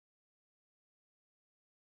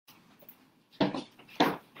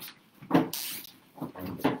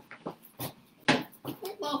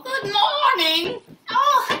morning.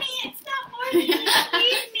 Oh, honey, it's not morning.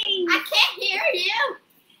 It's evening. I can't hear you.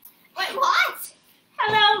 Wait, what?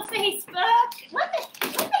 Hello, Facebook. What the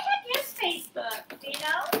heck is Facebook? Do you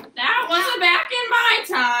know? That wasn't back in my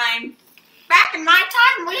time. Back in my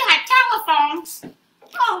time, we had telephones.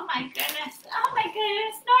 Oh my goodness. Oh my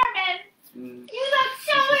goodness, Norman. You look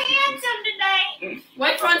so handsome tonight.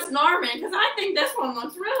 Which one's Norman? Because I think this one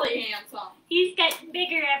looks really handsome. He's getting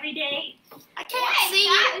bigger every day. I can't see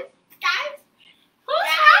you. Guys.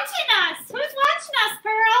 Who's watching us? Who's watching us,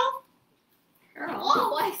 Pearl?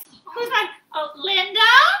 Oh, I Who's on? Oh, Linda.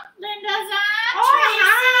 Linda's on. Oh, Tracy.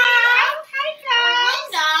 hi. Oh, hi,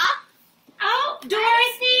 girls. Oh,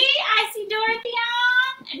 Dorothy. I see Dorothy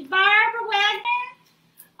on. And Barbara Wagner.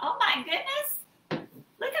 Oh, my goodness.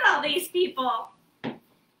 Look at all these people.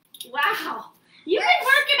 Wow. You've been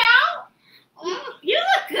working out? You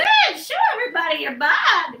look good. Show everybody your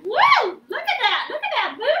butt. Woo! Look at that. Look at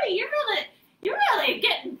that booty. You're really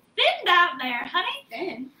getting thin down there, honey.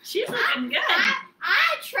 Thin. She's looking good.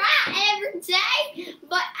 I try every day,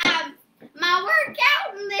 but my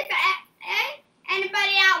workout, and if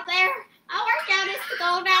anybody out there, my workout is to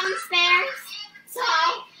go downstairs. So,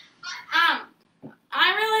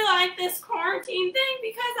 I really like this quarantine thing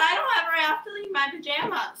because I don't ever have to leave my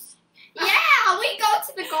pajamas. yeah, we go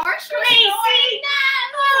to the grocery Gracie. store.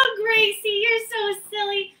 Oh, Gracie, you're so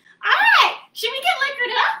silly. All right. Should we get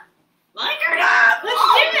liquored up? Liquored up. Let's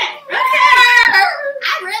do it.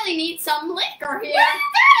 I really need some liquor here. What is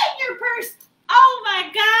that in your purse? Oh,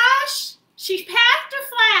 my gosh. She packed a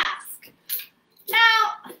flask.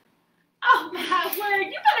 Now, oh, my word.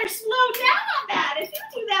 You better slow down on that. If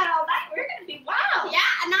you do that all night, we're going to be wild.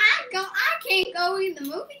 Yeah, and I can't go in the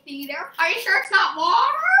movie theater. Are you sure it's not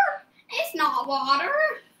water? It's not water.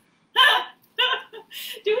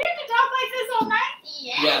 Do we have to talk like this all night?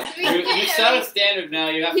 Yes, we You do. set a standard now.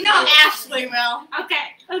 You have You to. know do it. Ashley will.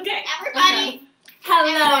 Okay. Everybody,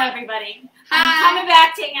 Hello, everybody. I'm Hi. coming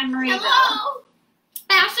back to Anne Marie. hello.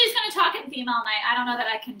 Ashley's going to talk in theme all night. I don't know that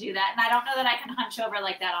I can do that, and I don't know that I can hunch over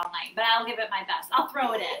like that all night, but I'll give it my best. I'll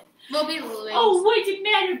throw it in. We'll be Louie. Oh, what's the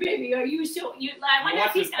matter, baby? Are you so... I wonder if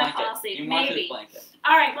Watch he's his going to blanket. fall asleep. You watch his Maybe. blanket.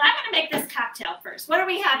 All right, well, I'm going to make this cocktail first. What are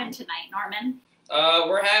we having tonight, Norman?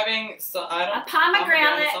 We're having A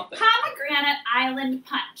pomegranate something. Island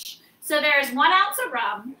punch. So there's 1 ounce of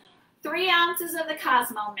rum, 3 ounces of the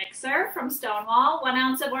Cosmo mixer from Stonewall, 1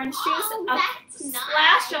 ounce of orange juice, Oh, a that's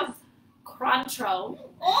splash nice. of Cointreau,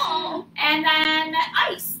 Oh, and then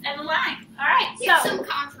ice and lime. All right, here's so some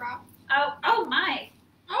contra. oh my,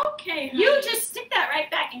 Okay. you just stick that right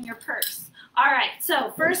back in your purse. All right,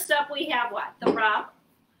 so first up we have what? The rum,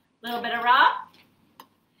 a little bit of rum,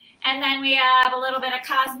 and then we have a little bit of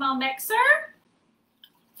Cosmo mixer.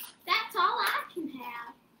 That's all I can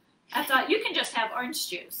have. I thought you can just have orange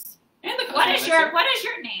juice. And the What is your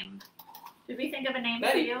mixer. name? Did we think of a name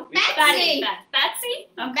Betty. for you? Betsy. Betsy?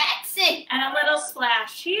 Okay. Betsy. And a little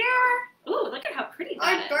splash here. Ooh, look at how pretty Or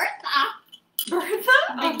that is. Bertha.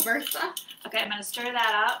 Bertha? Big Bertha. Okay, I'm going to stir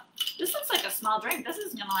that up. This looks like a small drink. This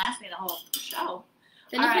is going to last me the whole show.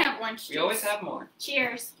 Then All you right. can have orange We juice. always have more.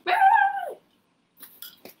 Cheers.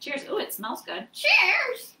 Cheers. Ooh, it smells good.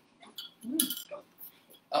 Cheers.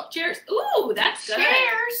 Cheers. Ooh, that's good.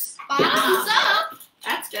 Cheers. Bottoms up.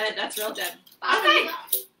 That's good. That's real good. Bottoms Okay.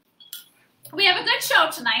 up. We have a good show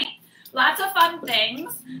tonight. Lots of fun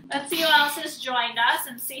things. Let's see who else has joined us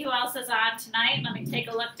and see who else is on tonight. Let me take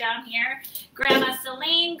a look down here. Grandma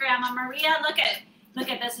Celine, Grandma Maria. Look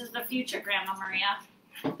at this is the future Grandma Maria.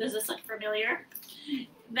 Does this look familiar?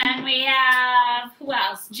 Then we have, who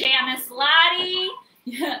else? Janice Lottie.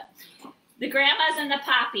 Yeah. The grandmas and the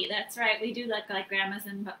poppy. That's right. We do look like grandmas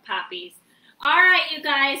and poppies. All right, you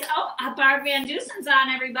guys. Oh, Barb Van Dusen's on,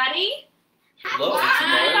 everybody. Hello, Hi. Mr.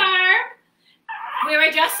 Hi, Barb. Barb. We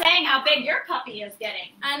were just saying how big your puppy is getting.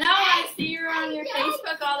 I know, I see her on your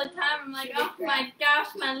Facebook all the time. I'm like, oh my gosh,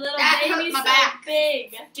 my little That hurt baby's my so back.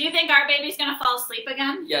 big. Do you think our baby's gonna fall asleep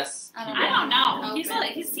again? Yes. I I don't know.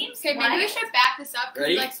 Okay. He seems Okay, maybe we quiet. should back this up because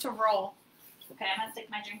he Ready? likes to roll. Okay, I'm gonna stick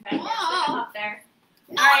my drink back there. Whoa. Stick him up there.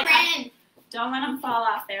 No, All right, Ren. Don't let him fall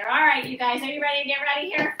off there. All right, you guys, are you ready to get ready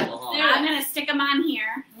here? Uh-huh. Yeah. I'm gonna stick him on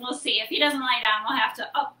here. We'll see. If he doesn't lay down, we'll have to.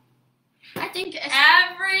 Oh, I think it's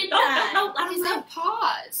Every time. no, let him He's go. a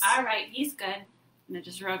pause. All right, he's good. I'm gonna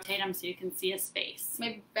just rotate him so you can see his face.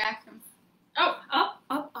 Maybe back him. Oh.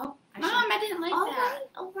 I Mom, I didn't like that.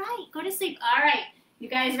 All right. Go to sleep. All right, you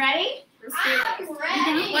guys ready? Let's do I'm this.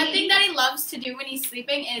 ready. One thing that he loves to do when he's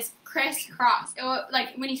sleeping is crisscross.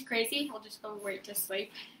 Like when he's crazy, he'll just go right to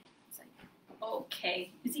sleep.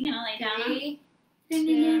 Okay. Is he gonna lay down? 3, Can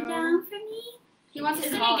you lay 2, down for me? He wants a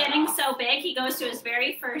Isn't he smaller getting doll. so big? He goes to his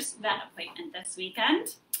very first vet appointment this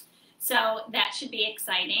weekend. So that should be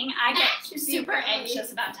exciting. I That get should be super really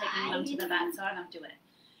anxious about taking them to the exciting. vet, so I don't do it.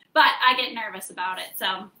 But I get nervous about it,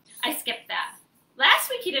 so I skipped that. Last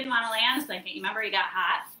week he didn't want to lay on his blanket. You remember he got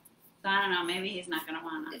hot? So I don't know. Maybe he's not going to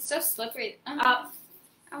want to. It's so slippery. Oh,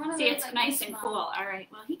 I want to see, it's nice and cool. All right.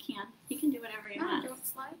 Well, he can. He can do whatever he wants. Don't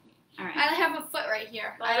slide. All right. I have a foot right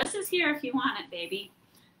here. Well, this is here if you want it, baby.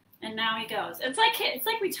 And now he goes. It's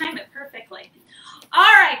like we time it perfectly. All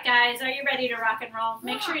right, guys, are you ready to rock and roll?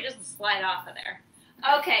 Make sure he doesn't slide off of there.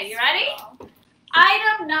 Okay, you ready?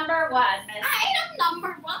 Item number 1, Miss. Item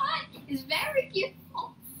number 1 is very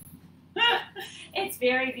beautiful. It's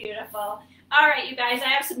very beautiful. All right, you guys, I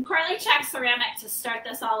have some Corley Check ceramic to start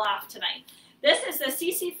this all off tonight. This is the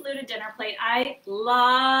CC fluted dinner plate. I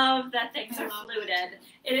love that things are fluted.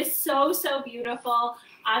 It is so, so beautiful.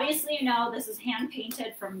 Obviously, you know this is hand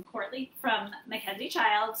painted from Mackenzie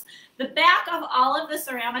Childs. The back of all of the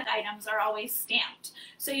ceramic items are always stamped,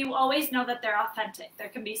 so you always know that they're authentic. There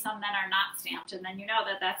can be some that are not stamped, and then you know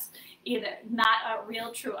that that's either not a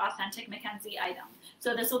real, true, authentic Mackenzie item.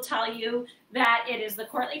 So this will tell you that it is the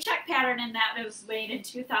Corley check pattern and that it was made in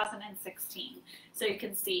 2016. So you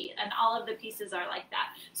can see, and all of the pieces are like that.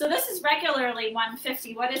 So this is regularly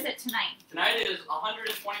 $150. What is it tonight? Tonight it is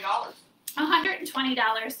 $120.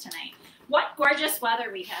 $120 tonight. What gorgeous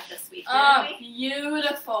weather we had this week. Oh, Didn't we?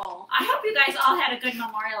 beautiful. I hope you guys all had a good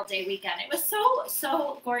Memorial Day weekend. It was so,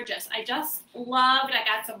 so gorgeous. I just loved. I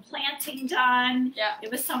got some planting done. Yeah. It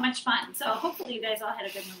was so much fun. So hopefully you guys all had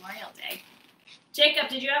a good Memorial Day. Jacob,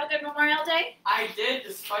 did you have a good Memorial Day? I did,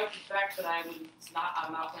 despite the fact that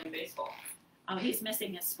I'm not playing baseball. Oh, he's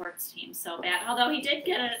missing his sports team so bad. Although he did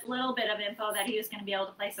get a little bit of info that he was going to be able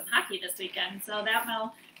to play some hockey this weekend. So that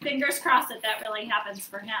will, fingers crossed that really happens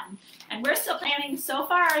for him. And we're still planning so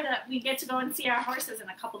far that we get to go and see our horses in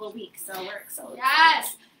a couple of weeks. So we're so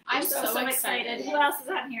Yes. I'm so excited. Who else is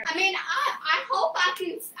on here? I mean, I hope I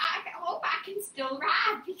can still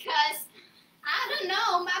ride because I don't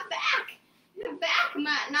know, the back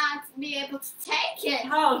might not be able to take it.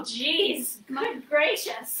 Oh, jeez. Good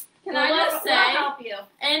gracious. Can Well, I just we'll say, help you.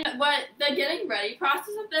 and what the getting ready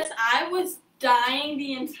process of this, I was dying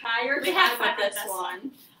the entire We had time fun with with this this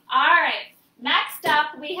one. All right. Next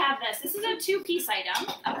up, we have this. This is a 2-piece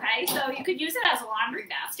item, okay? So you could use it as a laundry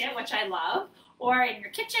basket, which I love, or in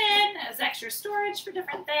your kitchen as extra storage for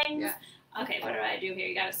different things. Yeah. Okay, what do I do here?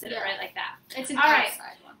 You got to sit it right like that. It's an All right.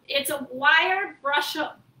 outside one. It's a wire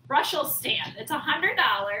brushel stand. It's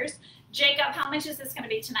 $100. Jacob, how much is this going to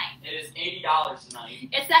be tonight? It is $80 tonight.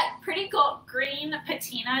 It's that pretty green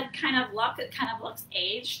patina kind of look. It kind of looks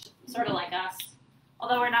aged, sort of like us.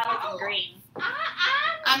 Although we're not looking green.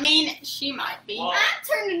 I mean, she might be. Well, I'm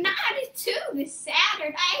turning 92 this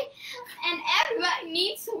Saturday, and everybody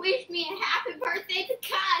needs to wish me a happy birthday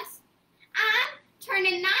because I'm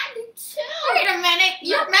turning 92. Wait a minute,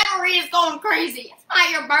 your memory is going crazy. It's not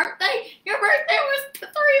your birthday. Your birthday was 3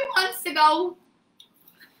 months ago.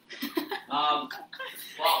 Well,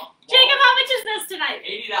 Jacob, how much is this tonight?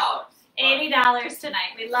 $80. $80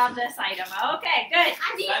 tonight. We love this item. Okay, good.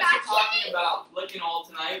 I need Since my we're talking cake. about looking old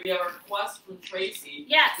tonight, we have a request from Tracy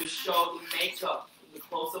Yes. to show the makeup, the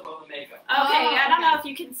close-up of the makeup. Okay, Oh, I don't okay. know if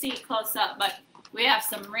you can see close up, but we have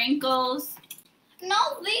some wrinkles. No,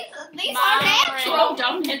 these are Oh, natural.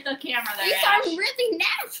 don't hit the camera there, These Ash. are really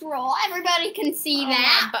natural. Everybody can see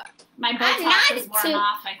that. My I'm Botox is worn 92.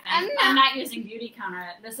 off, I think. I'm I'm not- not using Beauty Counter.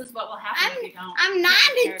 This is what will happen if you don't. I'm take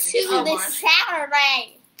care of 92 yourself. this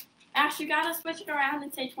Saturday. Ash, you gotta switch it around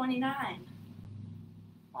and say 29.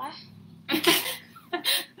 What?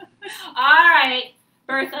 All right,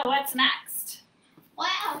 Bertha, what's next?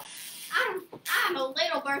 Well, I'm a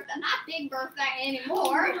little Bertha, not Big Bertha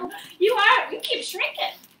anymore. You are. You keep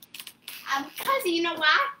shrinking. Because you know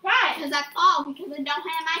why? Why? Because I fall because I don't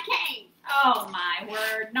have my cane. Oh my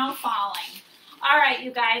word, no falling. All right,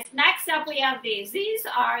 you guys, next up we have these. These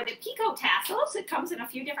are the Pico tassels. It comes in a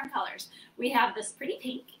few different colors. We have this pretty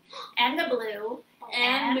pink and the blue.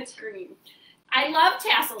 And the green. I love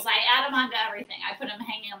tassels. I add them onto everything. I put them,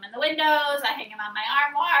 hanging them in the windows. I hang them on my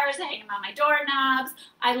armoires. I hang them on my doorknobs.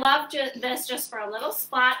 I love this just for a little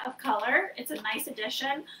spot of color. It's a nice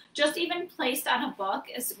addition. Just even placed on a book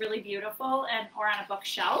is really beautiful, or on a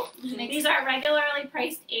bookshelf. These are regularly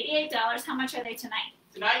priced $88. How much are they tonight?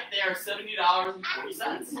 Tonight they are $70.40.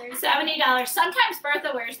 $70. Sometimes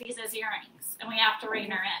Bertha wears these as earrings, and we have to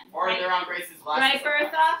rein her in. Or right, they're on Grace's glasses. right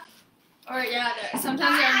Bertha? Or yeah,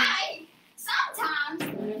 sometimes they're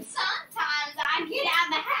Sometimes I get out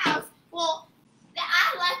of the house. Well,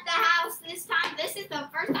 I left the house this time. This is the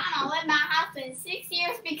first time I left my house in 6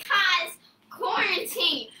 years because Corn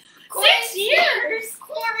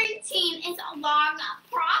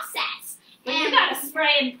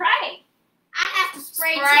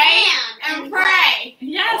and pray.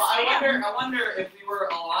 Yes. Well, ma'am. I wonder if we were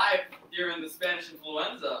alive during the Spanish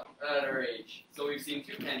influenza at our age. So we've seen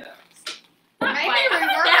 2 pandemics. Not Maybe quite. we I'm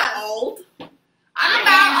not were. that old. I'm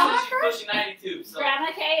about She's pushing 92. So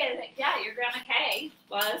Grandma Kay, yeah, your Grandma Kay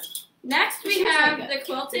was. Next we She's have like the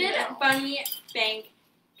quilted bunny bank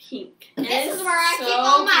pink. It This is where I so keep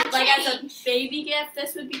all my cute. Like as a change. baby gift,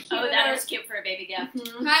 this would be cute. Oh, that is cute for a baby gift.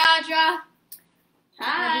 Mhm. Hi, Audra.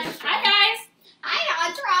 Hi. Hi guys. Hi,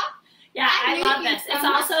 Audra. Yeah, I I knew love you this. It's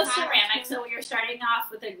from also my ceramic, childhood. so we are starting off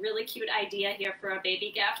with a really cute idea here for a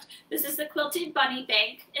baby gift. This is the quilted bunny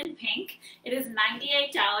bank in pink. It is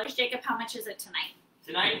 $98. Jacob, how much is it tonight?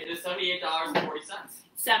 tonight it is $78.40.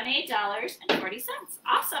 $78.40.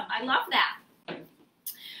 Awesome. I love that.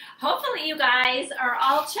 Hopefully you guys are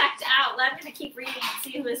all checked out. I'm going to keep reading and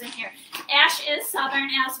see who is in here. Ash is Southern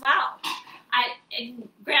as well. And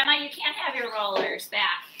Grandma, you can't have your rollers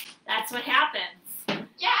back. That's what happens.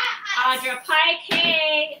 Yeah. Audra Pike,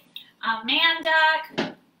 hey.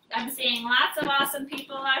 Amanda. I'm seeing lots of awesome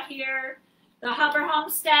people out here. The Hubber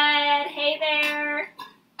Homestead, hey there.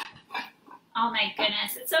 Oh my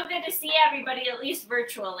goodness, it's so good to see everybody, at least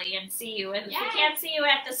virtually, and see you. And if we Yeah. can't see you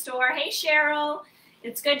at the store, hey Cheryl,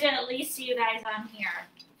 it's good to at least see you guys on here.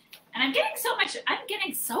 And I'm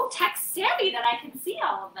getting so tech savvy that I can see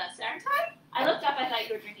all of this, aren't I? I looked up, I thought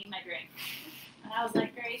you were drinking my drink. And I was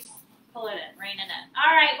like, Grace, pull it in, rein it in.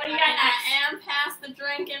 All right, what do you got next? I am past the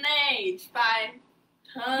drinking age by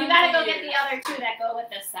tons You gotta go of get the years. other two that go with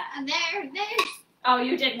this set. There's. Oh,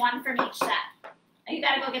 you did one from each set. You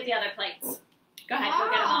gotta go get the other plates. Go ahead, go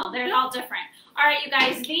get them all. They're all different. All right, you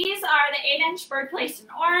guys, these are the 8-inch bird placed in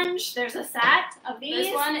orange. There's a set of these.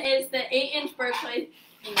 This one is the 8-inch bird plate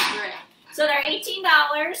in gray. So they're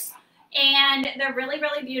 $18, and they're really,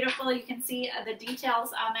 really beautiful. You can see the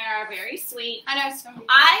details on there are very sweet. I know some.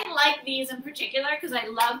 I like these in particular because I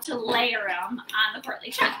love to layer them on the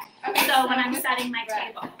portly chuck. Okay, So when I'm setting my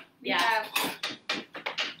Right. table. we Yeah. have-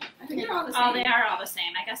 I think they're all the same. Oh, they are all the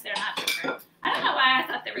same. I guess they're not different. I don't know why I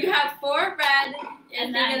thought they were You different. have 4 red And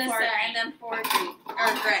and then then 4 set, green. and then 4 green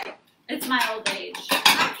or gray. It's my old age.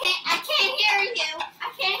 I can't hear you.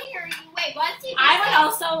 I can't hear you. Wait, what's it? I would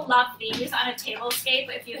also love these on a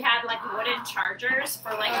tablescape if you had like wooden chargers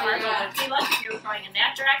for like Oh, more yeah. fancy look, if you were going in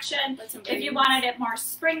that direction. Put some If you greens. wanted it more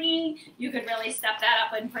springy, you could really step that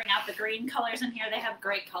up and bring out the green colors in here. They have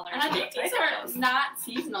great colors. And I think these are not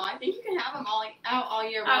seasonal. I think you can have them out all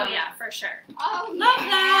year Oh round. yeah, for sure. Oh, Love yeah.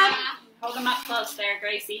 that. Hold them up close there,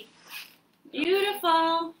 Gracie.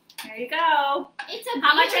 Beautiful. There you go. It's a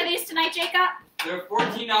How much are these tonight, Jacob? They're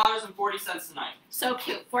 $14.40 tonight. So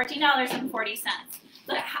cute. $14.40.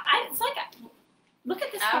 Look, it's like look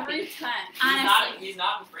at this Every puppy. time. Honestly, He's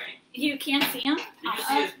not in frame. you can't see him. You can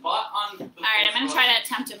see his butt on the All right, I'm gonna Facebook. try to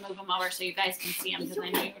attempt to move him over so you guys can see him because I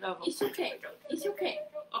know you're over. It's okay. It's okay.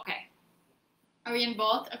 Okay. Are we in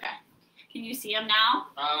both? Okay. Can you see him now?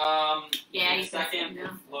 Yeah, you can you see second, him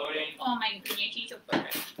now. loading. Oh my goodness, he's so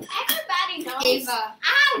perfect. Everybody knows. Ava.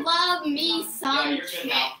 I love me Yeah, some you're good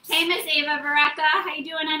now. chips. Hey, Miss Ava Baraka, how you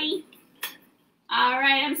doing, honey? All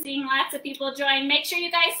right, I'm seeing lots of people join. Make sure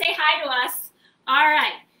you guys say hi to us. All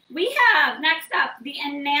right, we have next up the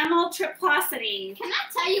enamel triplosity. Can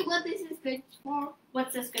I tell you what this is good for?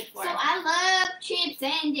 What's this good for? So I love chips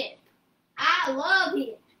and dip. I love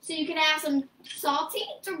it. So you can have some salty,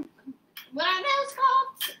 what are those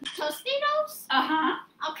called? Tostitos?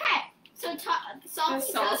 Uh-huh. Okay. So salty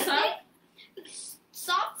Salsa?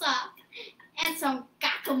 salsa and some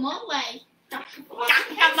guacamole.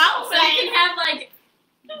 Guacamole. So you can have like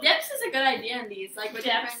dips is a good idea in these, like with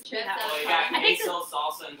Dips, different chips. yeah. Well, you That's got I think queso,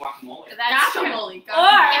 salsa, and guacamole. That's true. guacamole.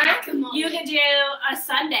 Or Guacamole. you could do a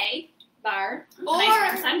sundae. bar. Or Nice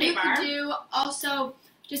warm Sunday you bar. could do also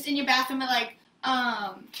just in your bathroom with like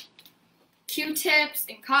Q-tips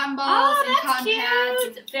and cotton balls Oh, and that's cotton pads.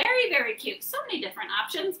 And cute. Very, very cute. So many different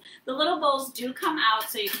options. The little bowls do come out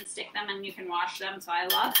so you can stick them and you can wash them, so I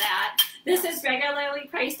love that. This is regularly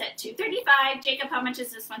priced at $235. Jacob, how much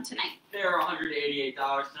is this one tonight? They're $188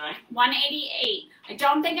 tonight. $188. I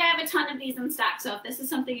don't think I have a ton of these in stock, so if this is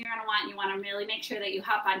something you're going to want, you want to really make sure that you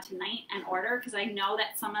hop on tonight and order, because I know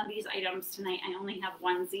that some of these items tonight I only have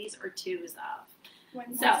onesies or twos of.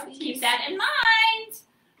 So keep that in mind.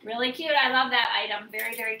 Really cute. I love that item.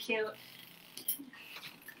 Very, very cute.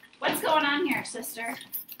 What's going on here, sister?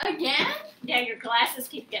 Again? Yeah, your glasses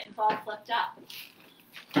keep getting all flipped up.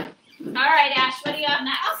 All right, Ash, what do you have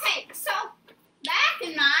next? Okay, so back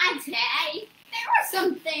in my day, there were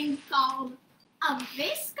some things called a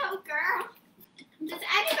visco girl. Does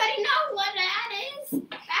anybody know what that is?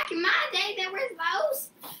 Back in my day, there was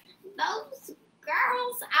those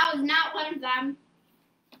girls. I was not one of them.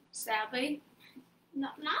 Sadly. No,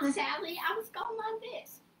 not Sally. I was going like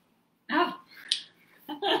this. Oh.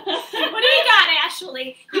 What do you got,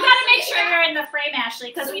 Ashley? You got to make sure you're in the frame,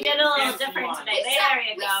 Ashley, because we did a little different today. There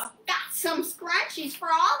you go. Got some scrunchies for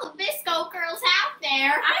all the Visco girls out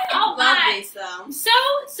there. I love my. these though.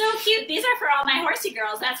 So cute. These are for all my horsey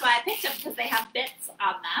girls. That's why I picked them, because they have bits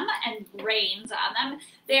on them and reins on them.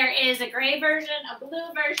 There is a gray version, a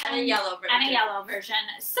blue version, And a yellow version. and a yellow version.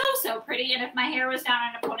 So pretty. And if my hair was down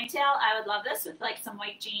in a ponytail, I would love this with like some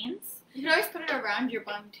white jeans. You can always put it around your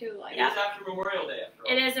bun too. Like Yeah. It's after Memorial Day, after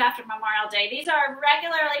all. It is after Memorial Day. These are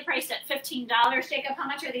regularly priced at $15. Jacob, how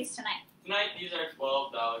much are these tonight? Tonight, these are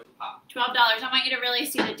 $12 a pop. $12. I want you to really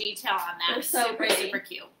see the detail on that. They're so super, pretty. super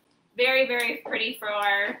cute. Very, very pretty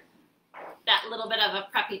for that little bit of a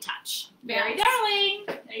preppy touch. Very Yes. darling.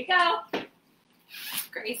 There you go.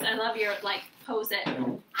 Grace, I love your, like, pose it.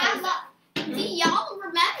 I love. Do y'all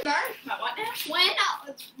remember About what now?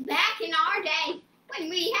 when back in our day when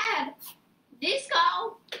we had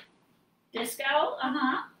disco? Disco?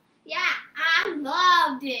 Uh-huh. Yeah, I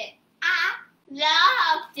loved it. I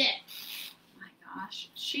loved it. Oh my gosh.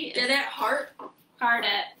 She is Did it heart? hard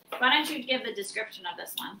at. Why don't you give the description of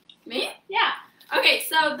this one? Me? Yeah. Okay,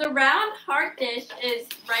 so the round heart dish is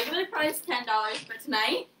regular price $10, but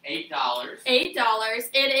tonight $8. $8.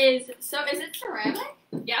 It is is it ceramic?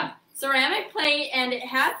 Yeah. Ceramic plate, and it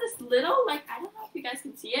has this little, like, I don't know if you guys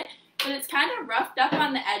can see it, but it's kind of roughed up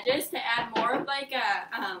on the edges to add more of like a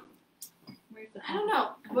I don't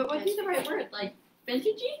know, what would be the right word? Like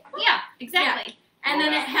vintagey? Yeah, exactly. And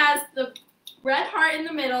then it has the red heart in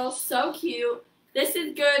the middle, so cute. This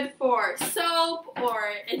is good for soap, or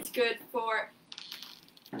it's good for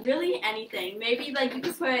really anything. Maybe like you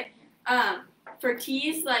could put for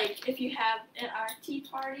teas, like if you have at our tea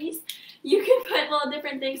parties, you can put little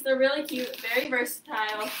different things. They're really cute, very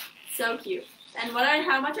versatile, so cute. And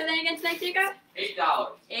how much are they again tonight, Jacob?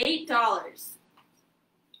 $8. $8.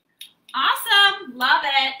 Awesome. Love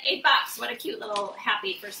it. $8. What a cute little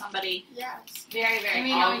happy for somebody. yes. Very, I very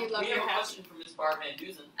mean, you love We your have a house. question from Miss Barb Van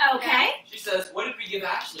Dusen. Okay. She says, what did we give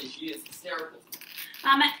Ashley? She is hysterical.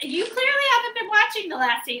 You clearly haven't been watching the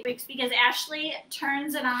last 8 weeks because Ashley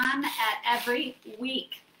turns it on at every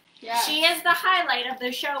week. Yeah. She is the highlight of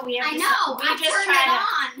the show. We have I know. We I just turned tried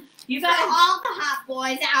it on You for gotta all the hot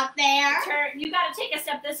boys out there. you gotta take a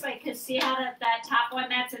step this way because see how that top one,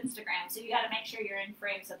 that's Instagram. So you gotta make sure you're in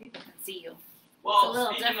frame so people can see you. It's a Well, little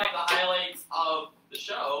speaking different. of the highlights of the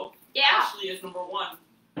show, Yeah. Ashley is number 1,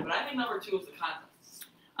 but I think number 2 is the contest.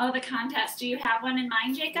 Oh, the contest. Do you have one in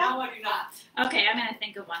mind, Jacob? No, I do not. Okay, I'm gonna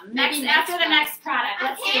think of one. Maybe Next next after the time. next product. I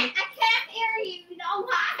Let's see. can't hear you. You know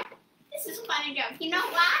why? This is a funny joke. You know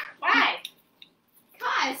why? Why?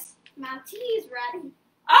 Because my tea is ready.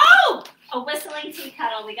 Oh! A whistling tea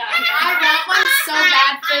kettle. We got it. I want one so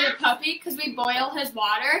bad for the puppy because we boil his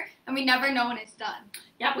water and we never know when it's done.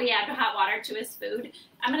 Yep, we add hot water to his food.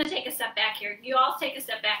 I'm going to take a step back here. You all take a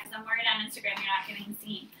step back because I'm worried on Instagram you're not getting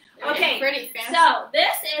seen. Okay, Pretty fancy. so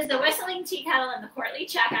this is the whistling tea kettle in the courtly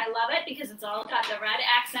check. I love it because it's all got the red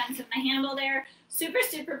accents in the handle there. Super,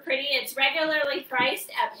 super pretty. It's regularly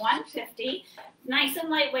priced at $150. Nice and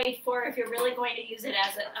lightweight for if you're really going to use it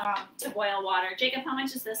as to boil water. Jacob, how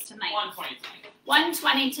much is this tonight? $120.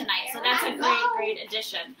 $120 tonight. So that's a great, great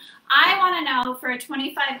addition. I want to know for a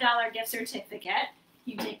 $25 gift certificate.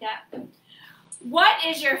 You take that. What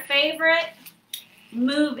is your favorite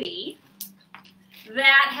movie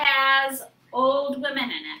that has old women in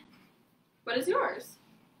it? What is yours?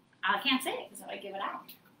 I can't say it because I give it out.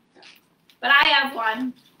 But I have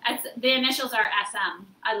one. The initials are SM.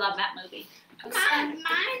 I love that movie.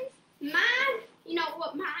 Mine. You know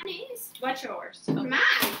what mine is? What's yours? Mine.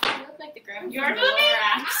 You look like the grandma Your from the movie?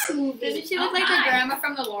 Lorax. My movie. Doesn't she Oh, look like my. the grandma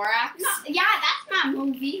from the Lorax? No, yeah, that's my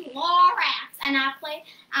movie, Lorax, and I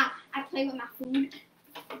play with my food.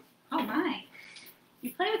 Oh my.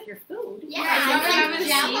 You play with your food? Yeah, I I remember play the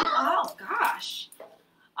Jello. Oh gosh.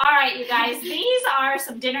 All right, you guys. These are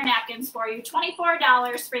some dinner napkins for you.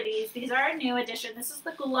 $24 for these. These are a new addition. This is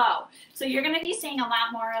the Glow. So you're going to be seeing a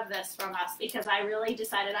lot more of this from us because I really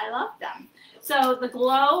decided I love them. So the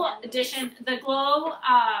Glow edition, the Glow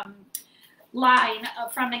line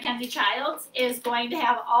from Mackenzie Childs is going to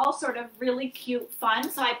have all sort of really cute fun.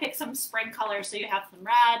 So I picked some spring colors. So you have some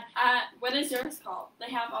red. What is yours called? They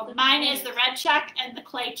have all the Mine is the red check and the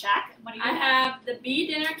clay check. What do you I have the bee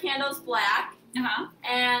dinner candles black Uh-huh.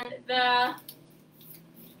 and the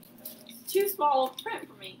too small print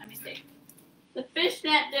for me. Let me see. The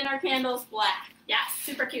fishnet dinner candles black. Yes,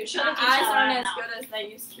 super cute. Show My the eyes detail aren't on as that. good as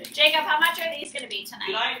they used to be. Jacob, how much are these going to be tonight?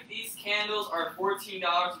 Tonight, these candles are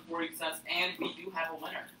 $14.40, and we do have a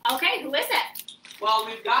winner. Okay, who is it? Well,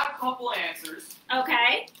 we've got a couple answers.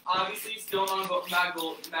 Okay. Obviously, still knowing about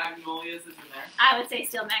magnolias is in there. I would say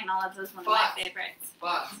Steel Magnolias is one of my favorites.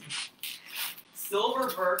 But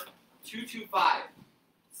Silverberg 225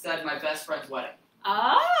 said my best friend's wedding.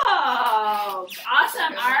 Oh,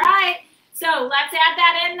 awesome. All right. So let's add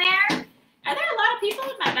that in there. Are there a lot of people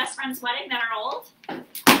at my best friend's wedding that are old? I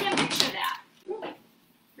can't picture that.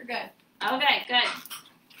 We're good. Okay, good.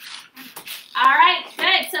 All right,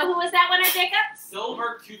 good. So who was that winner, Jacob?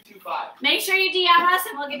 Silverberg 225. Make sure you DM us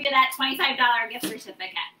and we'll give you that $25 gift certificate.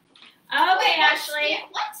 Okay, Wait, Ashley.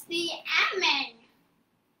 What's the M'ing?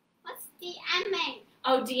 What's the M'ing?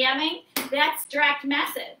 Oh, DMing? That's direct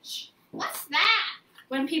message. What's that?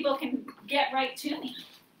 When people can get right to me.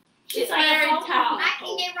 She's like a very phone call. I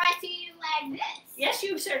can get right to you like this. Yes,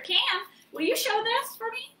 you sure can. Will you show this for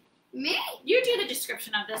me? Me? You do the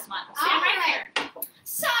description of this one. Stand All right right. here.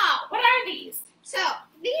 So, What are these?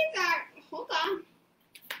 these are, hold on.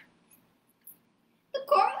 The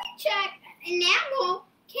Corley Check enamel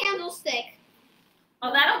candlestick.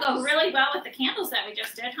 Well, that'll go really well with the candles that we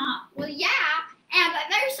just did, huh? Well, yeah, and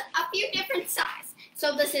there's a few different sizes.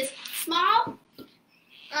 So this is small,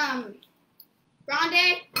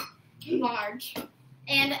 grande, large,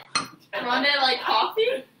 and Run it like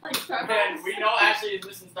coffee? Like Man, Starbucks? we know Ashley is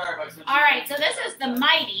missing Starbucks. All right, so this is the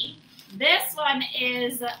mighty. This one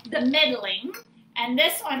is the middling, and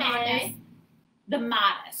this one is Grande. the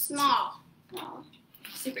modest. small. Oh,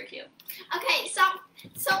 super cute. Okay, so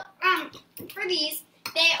for these,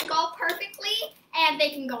 they go perfectly, and they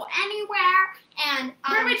can go anywhere. And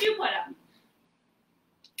Where would you put them?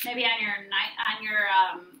 Maybe on your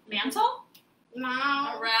mantle? no,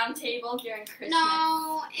 A round table during Christmas.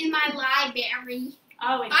 no, in my library.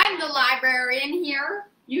 Oh, I'm the librarian here.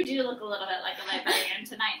 You do look a little bit like a librarian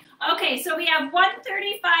tonight. Okay, so we have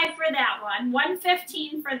 $135 for that one,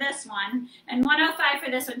 $115 for this one, and $105 for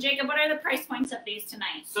this one. Jacob, what are the price points of these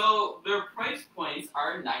tonight? So their price points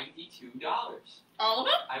are $92. All of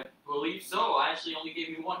it? I believe so. I actually only gave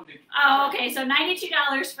you one. Oh, okay, so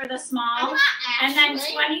 $92 for the I'm small, not and then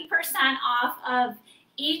actually. 20% off of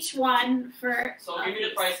each one for. So give me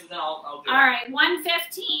the prices and I'll do All it. right,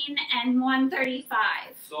 $115 and $135.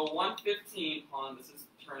 So 115. Hold on, this is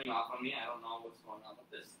turning off on me. I don't know what's going on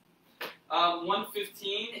with this.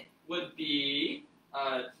 115 would be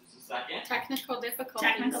just a second. Technical difficulties.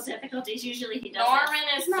 Technical difficulties. Usually he does. Norman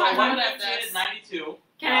is So not good at 115 is this. 92.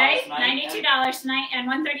 Okay, tonight, $92 tonight, and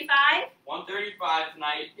 $135. 135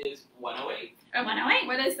 tonight is 108. 108.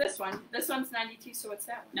 What is this one? This one's 92, so what's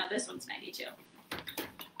that one? No, this one's 92.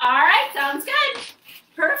 All right, sounds good.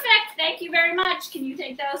 Perfect. Thank you very much. Can you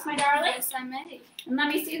take those, my darling? Yes, I may. And let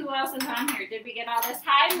me see who else is on here. Did we get all this?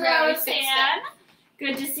 Hi, Yeah, we fixed Roseanne.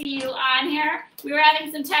 Good to see you on here. We were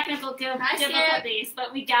having some technical Hi, Skip. difficulties,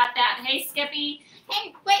 but we got that. Hey, Skippy.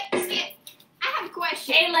 Hey, wait, Skip. I have a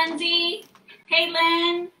question. Hey, Lindsay. Hey,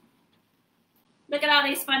 Lynn. Look at all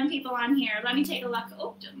these fun people on here. Let me take a look.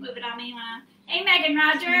 Oh, don't move it on me. Hey, Megan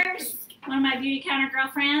Rogers. One of my beauty counter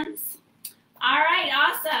girlfriends. All right,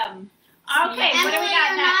 awesome. Okay, Emily, what do we got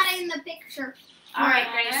you're next? not in the picture. All right,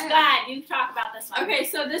 Grace. Go ahead. You talk about this one. Okay,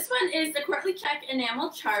 so this one is the Courtly Check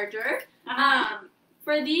enamel charger. Uh-huh.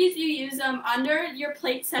 For these, you use them under your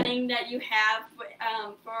plate setting that you have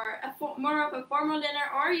for more of a formal dinner,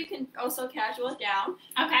 or you can also casual it down.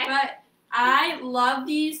 Okay. But I love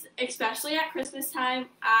these, especially at Christmas time.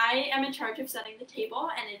 I am in charge of setting the table,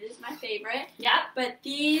 and it is my favorite. Yep. But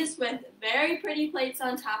these with very pretty plates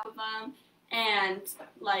on top of them, and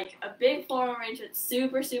like a big floral arrangement,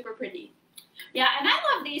 super, super pretty. Yeah, and I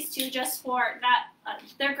love these two just for that.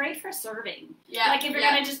 They're great for serving. Yeah. Like if you're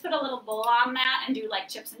gonna just put a little bowl on that and do like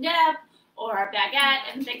chips and dip or a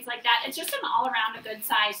baguette and things like that, it's just an all around a good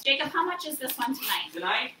size. Jacob, how much is this one tonight?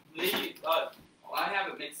 Tonight, I have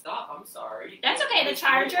it mixed up. I'm sorry. That's okay. The What is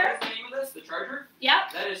charger. the name of this? The charger?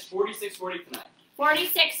 Yep, That is $46.40 tonight.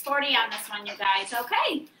 $46.40 on this one, you guys.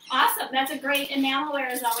 Okay, awesome. That's a great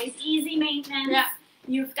enamelware. Is always easy maintenance. Yeah.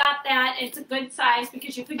 You've got that. It's a good size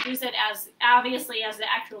because you could use it as obviously as the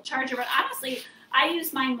actual charger, but honestly, I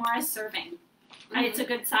use mine more as serving. It's a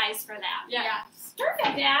good size for that. Yeah.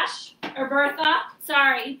 Perfect, Ash. Or Bertha.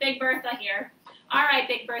 Sorry, Big Bertha here. All right,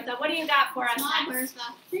 Big Bertha. What do you got for us Small next?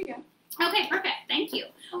 Bertha. There you go. Okay, perfect. Thank you.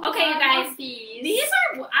 Okay, you guys. These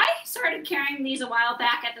are, I started carrying these a while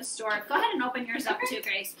back at the store. Go ahead and open yours up too,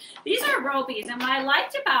 Grace. These are Robies, and what I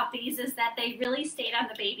liked about these is that they really stayed on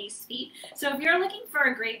the baby's feet. So if you're looking for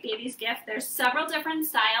a great baby's gift, there's several different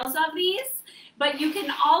styles of these, but you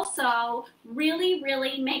can also really,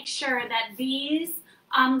 really make sure that these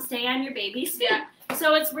stay on your baby's feet. Yeah.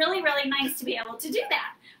 So it's really, really nice to be able to do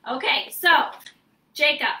that. Okay, so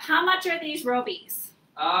Jacob, how much are these Robies?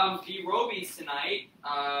 The Robies tonight,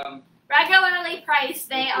 Regularly priced,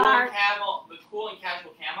 they are. the cool and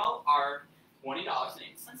casual camo are $20.80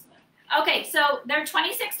 tonight. Okay, so they're $26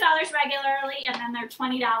 regularly, and then they're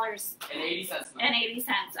 $20 And 80 cents tonight. and 80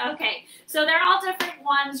 cents. Okay, so they're all different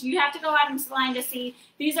ones. You have to go out into the line to see.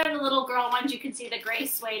 These are the little girl ones. You can see the gray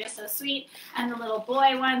suede is so sweet, and the little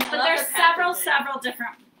boy ones. But love there's the packaging. several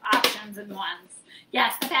different options and ones.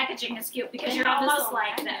 Yes, the packaging is cute because They you're have this almost little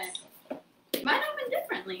like magnet. this. Mine open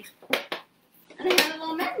differently. And they have a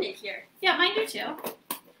little magnet here. Yeah, mine do too.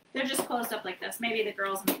 They're just closed up like this. Maybe the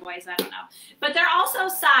girls and the boys, I don't know. But they're also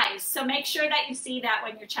sized, so make sure that you see that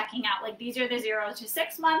when you're checking out. Like these are the 0 to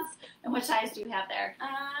 6 months. And what size do you have there?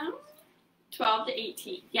 12 to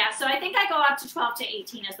 18. Yeah, so I think I go up to 12 to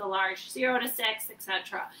 18 as the large, 0 to 6,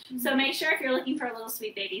 etc. So make sure if you're looking for a little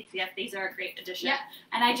sweet baby, yeah, these are a great addition. Yeah.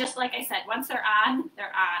 And I just, like I said, once they're on,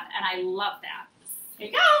 and I love that. There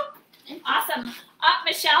you go. Awesome.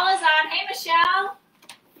 Michelle is on. Hey, Michelle.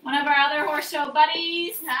 One of our other horse show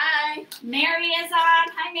buddies. Hi. Mary is on.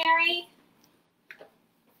 Hi, Mary.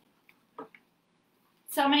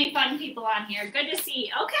 So many fun people on here. Good to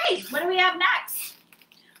see. Okay, what do we have next?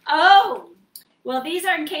 Oh, well, these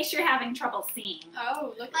are in case you're having trouble seeing.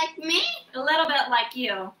 Oh, look. Like me? A little bit like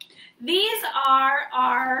you. These are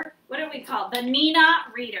our, what do we call it? The Nina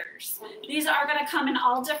readers. These are going to come in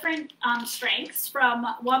all different strengths from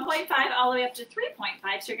 1.5 all the way up to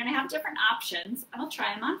 3.5. So you're going to have different options. I'll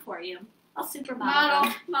try them on for you. I'll supermodel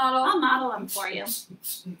them. I'll model them for you.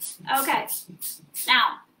 Okay.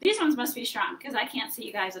 Now, these ones must be strong because I can't see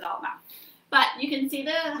you guys at all now. But you can see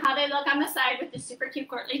how they look on the side with the super cute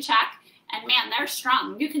courtly check. And man, they're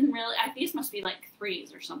strong. You can really, these must be like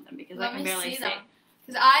 3s or something because I can barely see.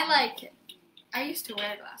 Because I used to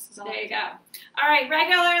wear glasses all There the you go. time. All right,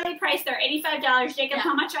 regularly priced, they're $85. Jacob, Yeah.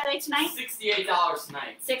 how much are they tonight? $68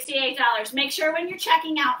 tonight. $68. Make sure when you're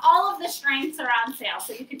checking out, all of the strengths are on sale,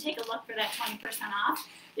 so you can take a look for that 20% off.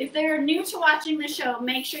 If they're new to watching the show,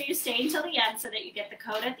 make sure you stay until the end so that you get the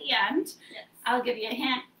code at the end. Yes. I'll give you a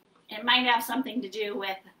hint. It might have something to do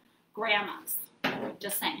with grandmas.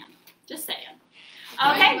 Just saying. Just saying.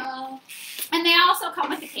 Okay. Well, And they also come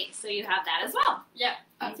with a case, so you have that as well.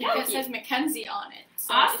 I think Thank it says Mackenzie on it.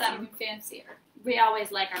 So Awesome. It's even fancier. We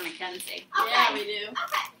always like our Mackenzie. Okay. Yeah, we do.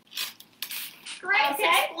 Grace,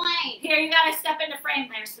 Okay. explain. Here, you gotta step into frame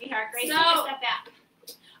there, sweetheart. Grace, you So- gotta step back.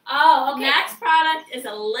 Oh, okay. Next product is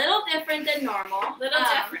a little different than normal. Little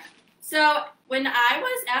different. So when I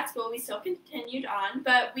was at school, we still continued on,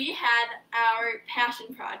 but we had our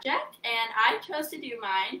passion project, and I chose to do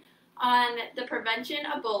mine on the prevention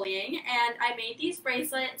of bullying, and I made these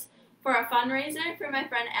bracelets for a fundraiser for my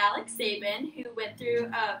friend Alex Sabin, who went through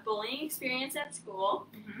a bullying experience at school.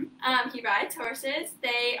 He rides horses.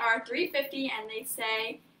 They are $3.50, and they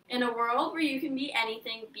say, "In a world where you can be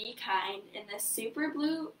anything, be kind." In this super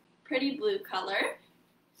blue, pretty blue color.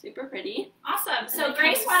 Super pretty. Awesome. So And it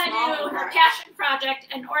Grace comes wanted to small do and her hard. passion project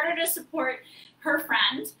in order to support her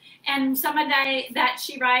friend and someone that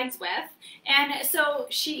she rides with. And so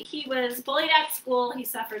he was bullied at school. He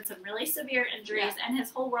suffered some really severe injuries, and his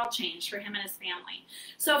whole world changed for him and his family.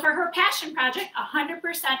 So for her passion project,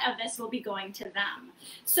 100% of this will be going to them.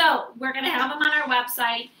 So we're going to have them on our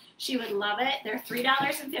website. She would love it. They're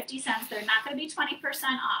 $3.50. They're not going to be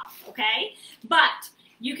 20% off, okay? But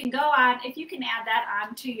you can go on, if you can add that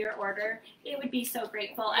on to your order, it would be so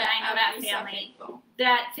grateful. And I know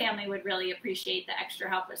that family would really appreciate the extra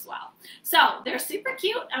help as well. So they're super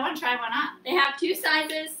cute. I want to try one on. They have 2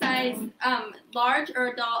 sizes, size large or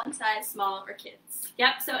adult and size small or kids.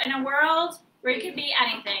 Yep, so in a world where you can be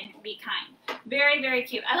anything, be kind. Very, very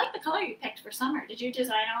cute. I like the color you picked for summer. Did you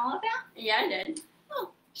design all of that? Yeah, I did.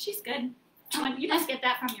 Oh, she's good. You must get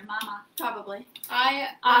that from your mama. Probably.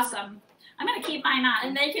 Awesome. I'm going to keep mine on.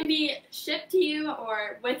 And they can be shipped to you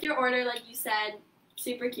or with your order, like you said.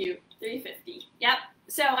 Super cute. $3.50. Yep.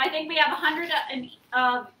 So I think we have 100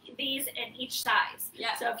 of these in each size.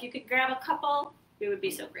 Yeah. So if you could grab a couple, we would be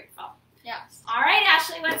so grateful. Yes. All right,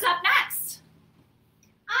 Ashley, what's up next?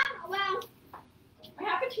 Well, What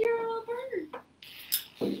happened to your little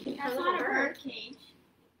bird? that's not a bird cage.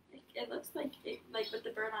 It looks like with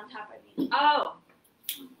the bird on top. I mean, Oh,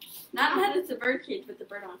 not that it's a bird cage with the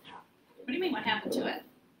bird on top. what do you mean? What happened to it?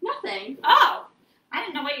 Nothing. Oh, I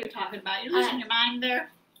didn't know what you were talking about. You're losing your mind there.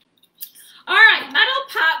 All right, metal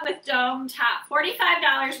pot with dome top,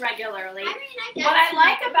 $45 regularly. I mean, I guess What I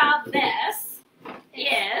like about this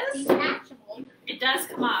it's is detachable. it does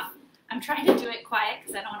come off. I'm trying to do it quiet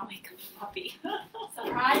because I don't want to wake up the puppy.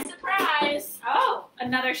 Surprise, surprise. Surprise! Oh,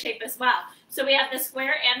 another shape as well. So we have the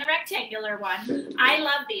square and the rectangular one. I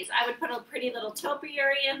love these. I would put a pretty little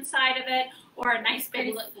topiary inside of it, or a nice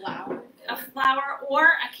big flower. a flower, or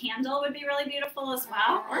a candle would be really beautiful as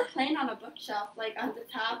well. Or plain on a bookshelf, like on the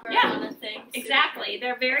top or Yeah, on a thing. Exactly.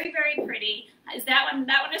 They're very, very pretty. Is that one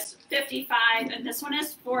is 55 and this one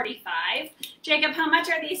is 45. Jacob, how much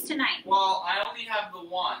are these tonight? Well, I only have the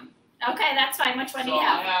one. Okay, that's fine. Which one do So you I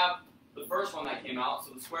have? have the first one that came out,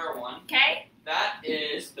 so the square one. Okay, That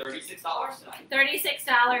is $36 tonight.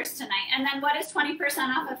 $36 tonight. And then what is 20%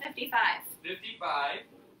 off of 55? 55.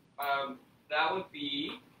 That would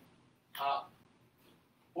be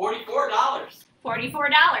 $44.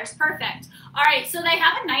 $44. Perfect. All right, so they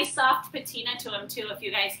have a nice soft patina to them too, if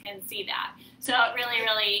you guys can see that. So it really,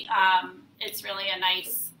 really, it's really a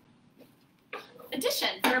nice addition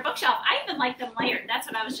for a bookshelf. I even like them layered. That's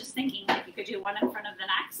what I was just thinking. Like you could do one in front of the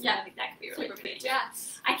next. Yeah. I think that could be really Super pretty.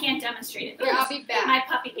 Yes. I can't demonstrate it. Yeah, I'll be back. My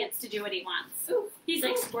puppy gets to do what he wants. Ooh, he's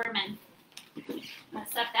like squirming. I'm gonna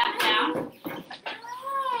set that down.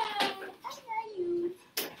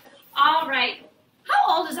 All right.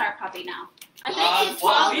 How old is our puppy now? I think it's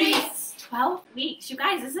 12 12 weeks. 12 weeks. You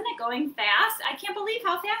guys, isn't it going fast? I can't believe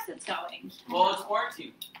how fast it's going. Well, it's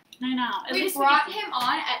quarantine. I know. At We least brought him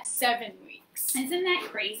on at 7 weeks. Isn't that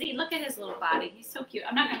crazy? Look at his little body. He's so cute.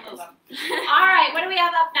 I'm not gonna move him. All right. What do we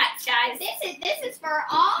have up next, guys? This is for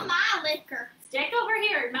all my liquor. Stick over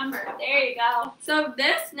here. Remember. There you go. So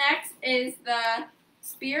this next is the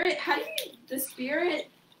spirit. How do you the spirit?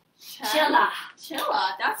 Chilla.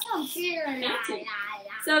 Chilla. That sounds Here, fancy.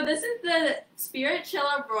 So this is the Spirit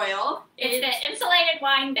Chilla Royal. It's the insulated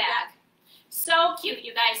wine bag. So cute,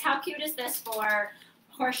 you guys. How cute is this for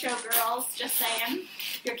horse show girls? Just saying.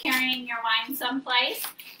 You're carrying your wine someplace.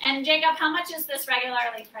 And Jacob, how much is this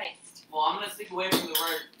regularly priced? Well, I'm gonna stick away from the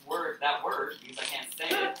word because I can't say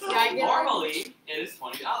it. So Regular. normally it is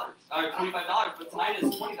 $20 or $25, but tonight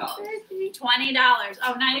is $20. $20.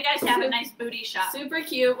 Oh, now you guys have a nice booty shop. Super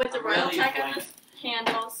cute with the I'm royal really check on enjoying the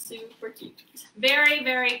handle. Super cute. Very,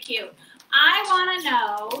 very cute. I want to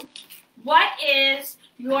know, what is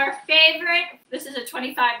your favorite, this is a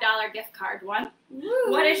 $25 gift card one.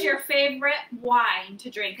 What is your favorite wine to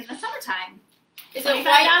drink in the summertime? Is it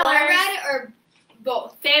white or $25. red or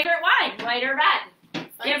both? Favorite wine, white or red?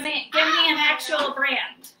 Give me an actual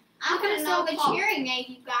brand. I'm Look at gonna his know little which paw. hearing aid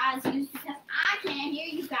you guys use because I can't hear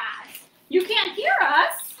you guys. You can't hear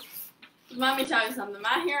us. Let me tell you something.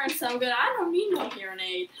 My hearing's so good. I don't need no hearing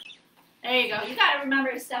aid. There you go. You got to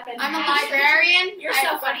remember to step in. I'm a there. librarian. You're I so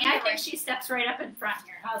have funny. I one think she steps right up in front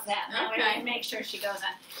here. How's that? That way we Okay. can make sure she goes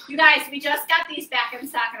in. You guys, we just got these back in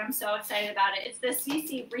stock, and I'm so excited about it. It's the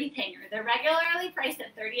CC wreath hanger. They're regularly priced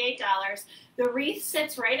at $38. The wreath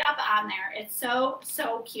sits right up on there. It's so,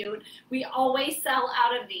 so cute. We always sell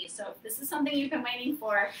out of these, so if this is something you've been waiting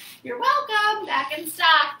for, you're welcome. Back in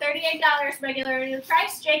stock. $38 regularly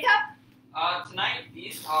priced. Jacob? Tonight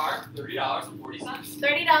these are $30.40.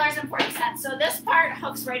 $30.40. So this part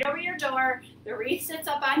hooks right over your door. The wreath sits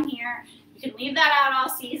up on here. You can leave that out all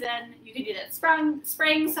season. You can do that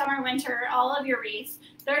spring, summer, winter, all of your wreaths.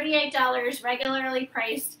 $38 regularly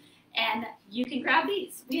priced, and you can grab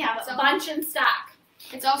these. We have a bunch in stock.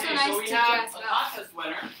 It's also Okay, nice so we to have dress a it up. contest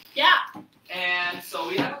winner, Yeah. and so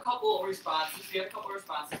we have a couple of responses.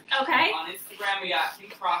 Okay. On Instagram, we got King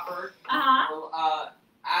Crawford,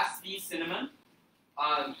 Asti Cinnamon,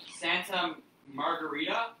 Santa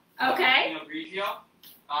Margarita, Okay. Pinot Grigio.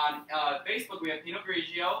 On Facebook, we have Pinot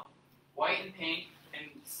Grigio, White and Pink, and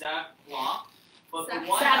Sauv Blanc. But the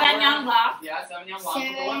one that Sauvignon Blanc. yeah, Sauvignon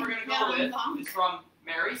Blanc. But the one we're gonna go Sauvignon with Blanc. is from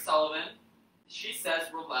Mary Sullivan. She says,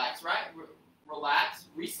 "Relax, right? Relax,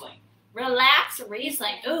 Riesling." Relax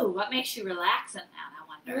Riesling. Ooh, what makes you relax in that? I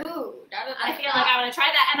wonder. Ooh, I feel like I want to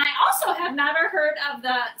try that. And I also have never heard of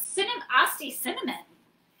the Asti cinnamon.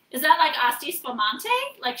 Is that like Asti Spumante?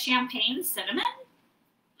 Like champagne cinnamon?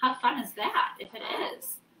 How fun is that, if it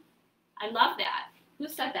is? I love that. Who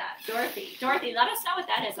said that? Dorothy. Dorothy, let us know what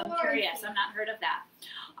that is. I'm curious. I've not heard of that.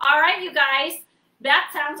 All right, you guys. That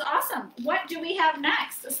sounds awesome. What do we have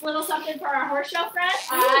next? A little something for our horse show friend?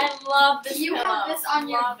 I love this You pillow. have this on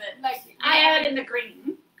your Love it. like. I have it in the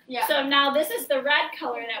green. Yeah. So now this is the red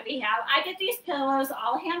color that we have. I get these pillows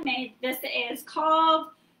all handmade. This is called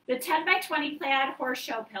the 10 by 20 plaid horse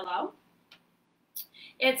show pillow.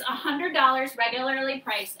 It's $100 regularly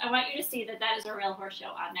priced. I want you to see that that is a real horse show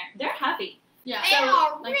on there. They're heavy. Yeah. They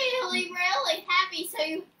are like- really, really heavy, so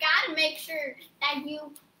you gotta make sure that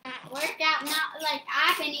you work out. Not like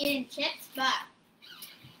I've been eating chips, but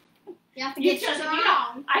you have to You get just- you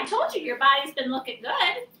strong. I told you your body's been looking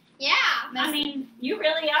good. Yeah. I mean, you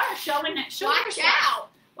really are showing it. Showing Watch yourself. out.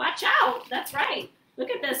 Watch out. That's right. Look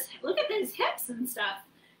at this. Look at these hips and stuff.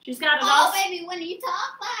 She's got it Oh, all. baby, when you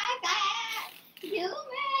talk like that, you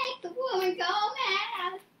make the woman go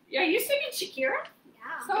mad. Are you singing Shakira?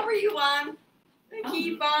 Yeah. So are you on?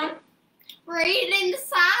 Keep on. Reading the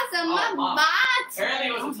size of my body. Apparently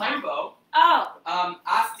it was a typo. Oh.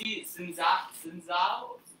 Asti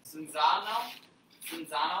Cinzano. Cinzano.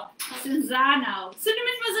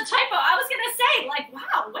 Cinnamon was a typo. I was going to say, like,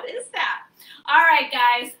 wow, what is that? All right,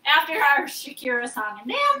 guys. After our Shakira song and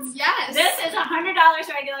dance, Yes. this is $100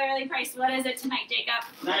 regularly priced. What is it tonight, Jacob?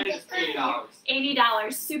 Tonight is $80.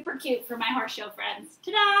 $80. Super cute for my horse show friends.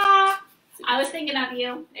 Ta-da! I was thinking of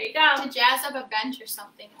you. There you go. To jazz up a bench or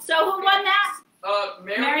something. So who won that?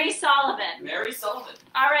 Mary Sullivan. Mary Sullivan.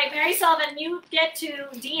 All right, Mary Sullivan, you get to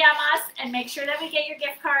DM us and make sure that we get your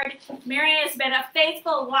gift card. Mary has been a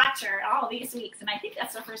faithful watcher all these weeks, and I think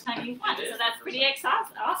that's the first time you've won, so that's pretty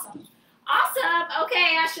awesome. Awesome.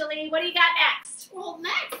 Okay, Ashley, what do you got next? Well,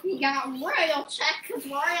 next we got Royal Check, because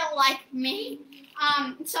Royal like me.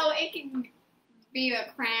 So it can be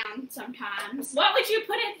a crown sometimes. What would you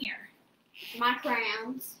put in here? My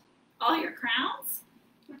crowns. All your crowns?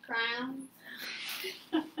 My crowns.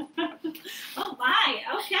 Oh my,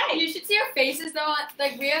 okay. You should see our faces though.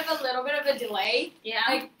 Like we have a little bit of a delay. Yeah.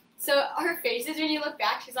 Like so, her faces when you look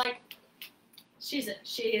back, she's like, She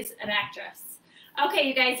is an actress. Okay,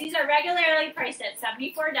 you guys, these are regularly priced at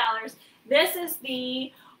 $74. This is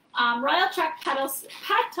the Royal Check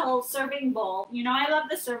petal serving bowl. You know I love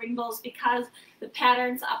the serving bowls because the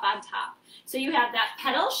pattern's up on top. So you have that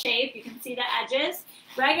petal shape. You can see the edges.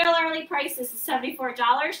 Regularly priced, this is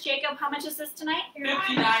 $74. Jacob, how much is this tonight?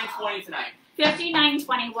 $59.20 tonight.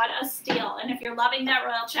 $59.20. What a steal. And if you're loving that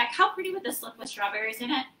Royal Check, how pretty would this look with strawberries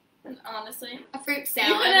in it? Honestly. a fruit You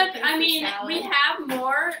salad. could have, a I fruit mean, salad. we have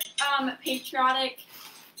more patriotic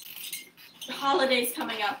holidays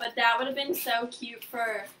coming up, but that would have been so cute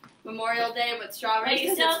for Memorial Day with But strawberries. you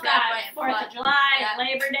 'cause still it's red, white, got and 4th black. of July, Yeah.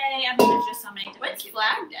 Labor Day. I mean, there's just so many different What's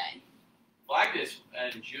Flag Day? Flag Day is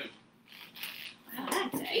in June.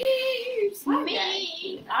 Flag Day. Flag Day.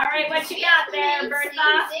 Me. All right, what you got there,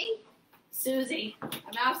 Bertha? Susie. Susie.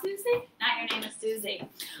 I'm out, Susie. Not your name is Susie.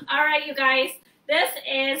 All right, you guys. This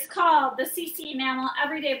is called the CC Enamel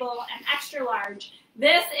Everyday Bowl and Extra Large.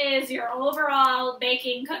 This is your overall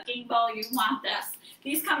baking, cooking bowl. You want this.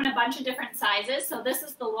 These come in a bunch of different sizes. So this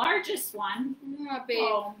is the largest one. Oh, babe.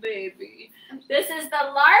 Oh, baby. This is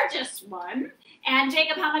the largest one. And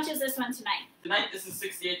Jacob, how much is this one tonight? Tonight this is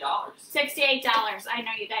 $68. $68. I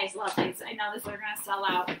know you guys love these. I know this are going to sell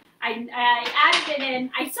out. I added it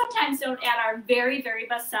in. I sometimes don't add our very, very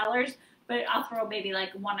best sellers, but I'll throw maybe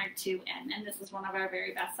like 1 or 2 in. And this is one of our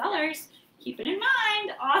very best sellers. Keep it in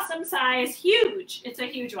mind. Awesome size. Huge. It's a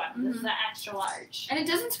huge one. This is an extra large. And it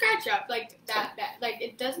doesn't scratch up like that. Like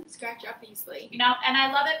it doesn't scratch up easily. You know, and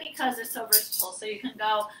I love it because it's so versatile. So you can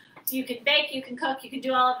go, you can bake, you can cook, you can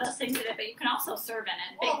do all of those things in it, but you can also serve in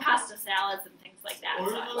it. Big pasta salads and things like that. So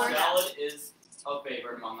I Orzo love that. salad is a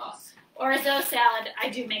favorite among us. Orzo salad. I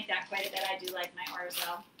do make that quite a bit. I do like my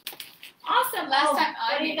orzo. Awesome. Last time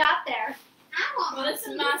I what do you made- got there? I want Well, this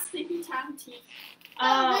is my sleepy time tea.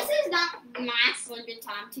 Oh, this is not my sleeping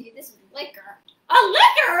time tea. This is liquor. A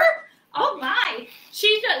liquor? Oh my.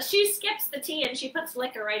 She skips the tea and she puts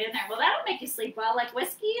liquor right in there. Well, that'll make you sleep well. Like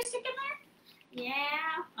whiskey you stick in there? Yeah.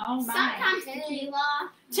 Oh my. Sometimes tequila.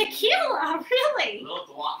 Tequila, really? Little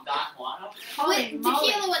Don Juan. Holy With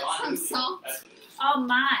moly. tequila with some salt. That's what it is. Oh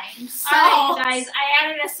my. All Salt. right, you guys, I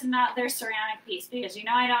added us another ceramic piece because you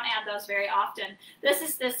know I don't add those very often. This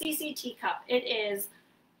is the CCT cup. It is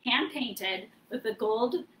hand painted with the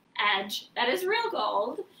gold edge. That is real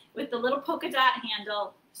gold with the little polka dot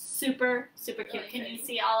handle. Super, super cute. Really Can you pretty.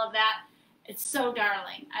 see all of that? It's so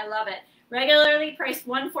darling. I love it. Regularly priced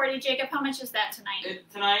 $140. Jacob, how much is that tonight?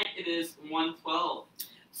 Tonight it is $112.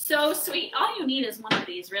 So sweet. All you need is one of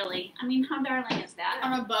these, really. I mean, how darling is that?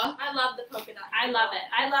 On a book. I love the polka dot. I love it.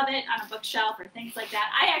 I love it on a bookshelf or things like that.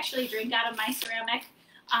 I actually drink out of my ceramic.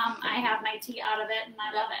 I have my tea out of it, and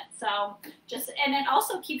I love it. So and it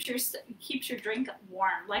also keeps your drink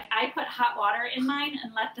warm. Like I put hot water in mine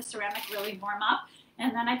and let the ceramic really warm up,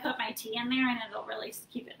 and then I put my tea in there, and it'll really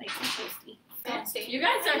keep it nice and toasty. Fancy. You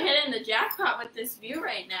guys are hitting the jackpot with this view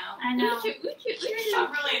right now. I know. Oochie, oochie, oochie.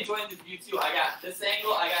 I'm really enjoying this view too. I got this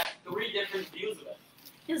angle. I got 3 different views of it.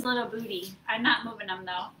 His little booty. I'm not moving him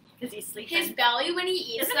though, because he's sleeping. His belly when he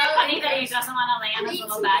eats. Isn't though, it funny that he doesn't want to lay on I his need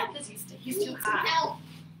little some bed help. because he's Need too some hot? help.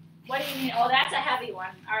 What do you mean? Oh, that's a heavy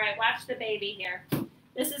one. All right, watch the baby here.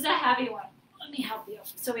 This is a heavy one. Let me help you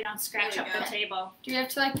so we don't scratch There up we the go. table. Do you have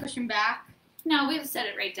to like push him back? No, we've set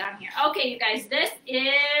it right down here. Okay, you guys, this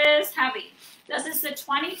is heavy. This is the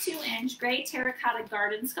 22-inch gray terracotta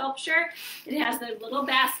garden sculpture. It has the little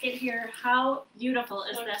basket here. How beautiful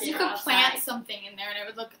is this? You for could outside? plant something in there and it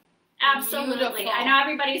would look Absolutely. beautiful. I know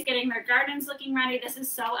everybody's getting their gardens looking ready. This is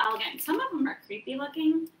so elegant. Some of them are creepy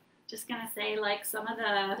looking. Just gonna say, like some of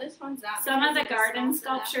the garden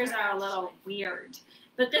sculptures are a little weird,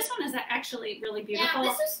 but this one is actually really beautiful. Yeah,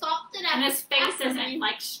 this is sculpted and his face isn't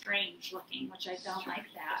like strange looking, which I don't like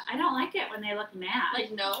that. I don't like it when they look mad.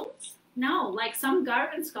 Like nose? No, like some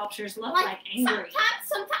garden sculptures look like angry.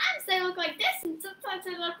 Sometimes they look like this, and sometimes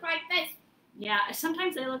they look like this. Yeah,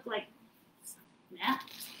 sometimes they look like mad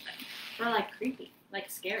or like creepy, like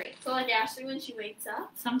scary. So like Ashley when she wakes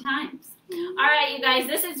up? Sometimes. All right, you guys,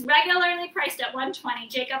 this is regularly priced at $120.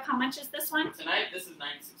 Jacob, how much is this one? Tonight, this is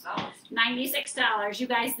 $96. $96. You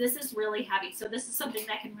guys, this is really heavy, so this is something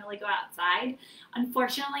that can really go outside.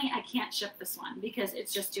 Unfortunately, I can't ship this one because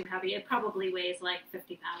it's just too heavy. It probably weighs like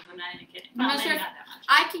 50 pounds. I'm not even kidding. I'm Well, not maybe sure. not that much.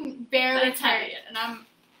 I can barely it's carry heavy. it, and I'm.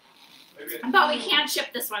 But we can't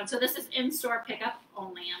ship this one, so this is in-store pickup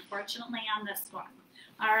only, unfortunately, on this one.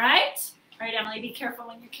 All right? All right, Emily, be careful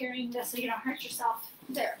when you're carrying this so you don't hurt yourself.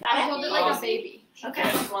 There. Got it? I'll hold it like a baby. Okay.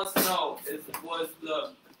 Janice wants to know, was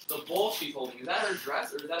the bowl she's holding, is that her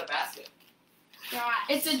dress or is that a basket?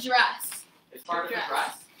 It's a dress. It's part of the Dress.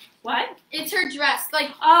 dress? What? It's her dress. Like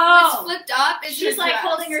Oh, what's flipped up is she's her like dress.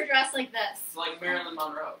 holding her dress like this. It's like Marilyn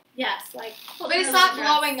Monroe. Yes, like But holding it's her not little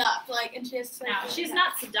dress. blowing up. Like, and she has to. No, like, she's that.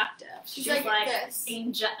 not seductive. She's She's like this.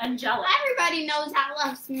 angelic. Everybody knows I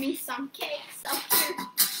love me some cake, so cute.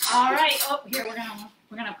 All right. Oh, here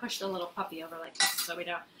we're gonna push the little puppy over like this so we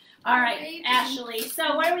don't. All right, Baby. Ashley.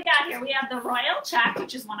 So what do we got here? We have the Royal Check,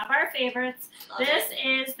 which is one of our favorites. This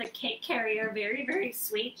is the cake carrier. Very, very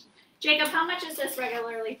sweet. Jacob, how much is this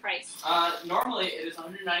regularly priced? Normally it is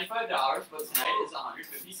 $195, but tonight is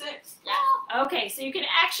 $156. Okay, so you can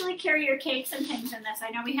actually carry your cakes and things in this. I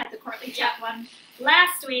know we had the Courtly Check one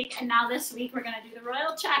last week, and now this week we're gonna do the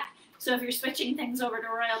Royal Check. So if you're switching things over to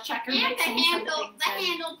Royal Check or And the mixing some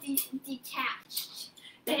handle things in, detached.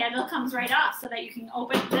 the handle comes right off so that you can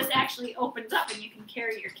open. This actually opens up and you can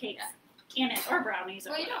carry your cakes in it or brownies.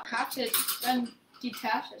 Or Well, you don't whatever. have to then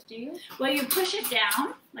detach this, do you? Well, you push it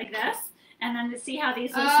down like this, and then to see how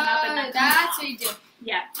these loosen up and then come That's off. what you do.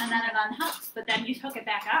 Yeah, and then it unhooks, but then you hook it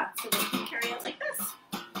back on so that you can carry it like this.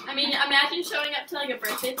 I mean, imagine showing up to like a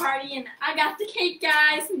birthday party and I got the cake,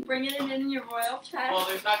 guys, and bringing it in your royal check. Well,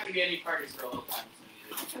 there's not going to be any parties for a little time.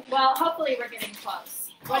 Well, hopefully we're getting close.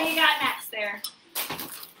 What do you got next there?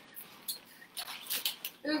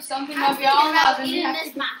 Ooh, something I'm that we all thinking about love, and we eating have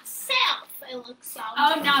this to. myself. It looks so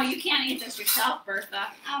Oh good. no, you can't eat this yourself, Bertha.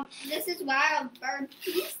 This is wild bird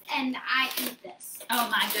feast, and I eat this. Oh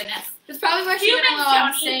my goodness. It's probably where she Humans went along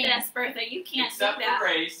don't eat saying. this, Bertha. You can't Except do that. for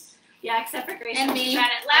Grace. Yeah, except for Grace. And who me. tried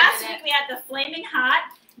it. I Last did week it. we had the Flaming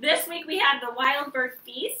Hot. This week we had the Wild Bird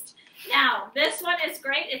Feast. Now, this one is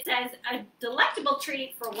great. It says a delectable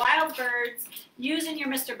treat for wild birds using your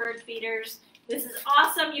Mr. Bird feeders. This is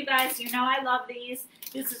awesome, you guys. You know I love these.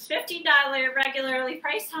 This is $15 regularly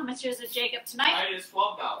priced. How much is it, Jacob, tonight? Tonight is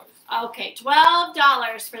 $12. Okay,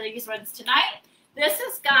 $12 for these ones tonight. This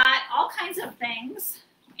has got all kinds of things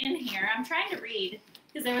in here. I'm trying to read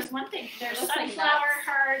because there was one thing. There's Looks like sunflower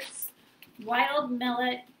hearts, wild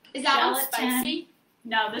millet. Is that one Gelatin. spicy?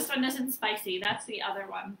 No, this one isn't spicy. That's the other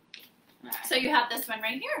one. So you have this one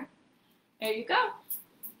right here. There you go.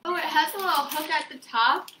 Oh, it has a little hook at the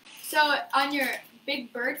top. So on your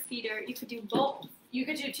big bird feeder, you could do both. You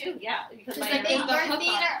could do two, yeah. You could Just light like it big up.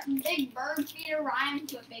 bird Big bird feeder rhyme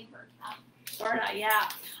to a big bird cup. Sorta, yeah.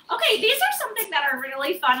 Okay, these are something that are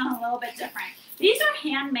really fun and a little bit different. These are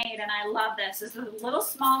handmade, and I love this. This is a little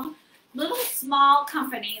small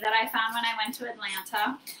company that I found when I went to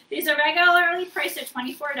Atlanta. These are regularly priced at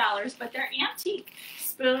 $24, but they're antique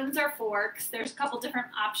spoons or forks. There's a couple different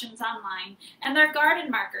options online, and they're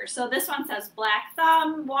garden markers. So this one says Black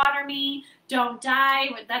Thumb, Water Me, Don't Die.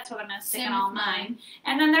 That's what I'm going to stick in Same all with mine.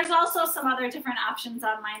 And then there's also some other different options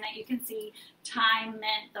online that you can see, Time,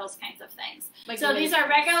 Mint, those kinds of things. Like So these are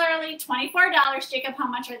regularly $24. Jacob, how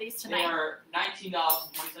much are these They tonight? are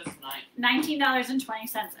 $19.20 tonight.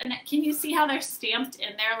 $19.20. And can you see how they're stamped in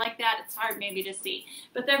there like that? It's hard maybe to see.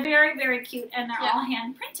 But they're very, very cute, and they're all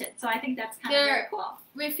hand printed. So I think that's kind of very They're- cool.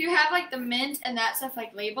 If you have like the mint and that stuff,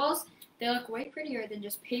 like labels, they look way prettier than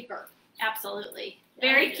just paper. Absolutely.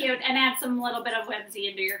 Yeah, Very they do. cute, and add some little bit of whimsy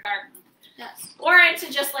into your garden. Yes. Or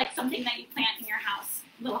into just like something that you plant in your house.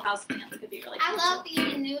 Little house plants could be really I cool. love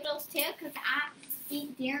eating noodles too because I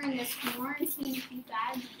eat during this quarantine. If you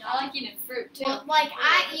guys don't. I like eating fruit too. Well, like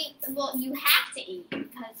I eat. Well, you have to eat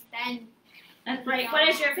because then That's right. What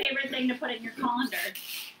is your favorite thing to put in your colander,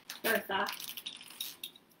 Bertha?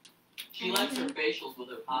 She likes her facials with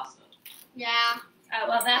her pasta. Yeah. Oh,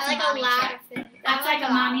 well, that's I like a mommy a lot trick. of things. That's I like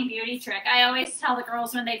a mommy beauty trick. I always tell the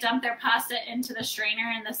girls when they dump their pasta into the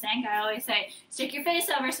strainer in the sink, I always say, stick your face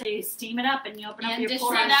over so you steam it up and you open up your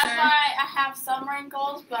pores. And that's why I have some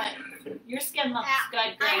wrinkles, but Your skin looks good,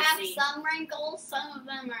 I have Gracie. some wrinkles. Some of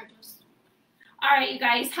them are just. All right, you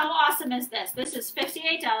guys, how awesome is this? This is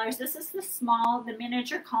 $58. This is the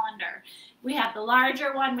miniature colander. We have the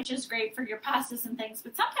larger one, which is great for your pastas and things,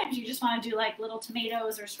 but sometimes you just want to do like little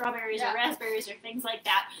tomatoes or strawberries or raspberries or things like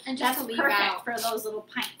that. and just That's to leave perfect out. for those little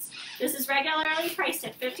pints. This is regularly priced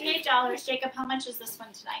at $58. Jacob, how much is this one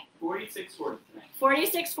tonight? $46.40 tonight.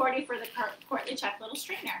 $46.40 for the Courtly Check little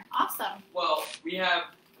strainer. Awesome. Well, we have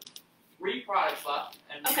 3 products left,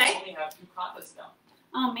 and we Okay. only have 2 contests now.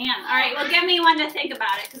 Oh man. All right. Well, give me one to think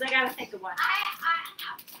about it because I gotta think of one.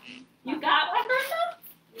 You got one, Bertha?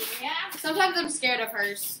 Yeah. Sometimes I'm scared of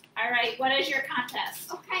hers. All right. What is your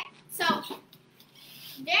contest? Okay. So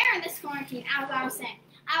during this quarantine, as I was saying,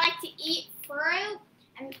 I like to eat fruit,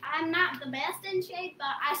 and I'm not the best in shape, but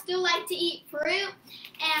I still like to eat fruit.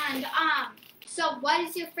 And so what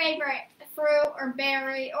is your favorite fruit or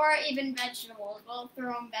berry or even vegetables? We'll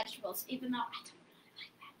throw in vegetables, even though I don't really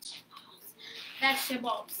like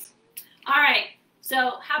vegetables. All right.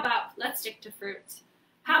 So how about let's stick to fruits.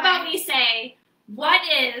 How about we say what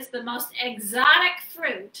is the most exotic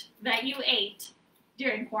fruit that you ate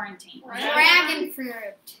during quarantine? Dragon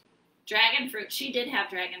fruit. Dragon fruit. She did have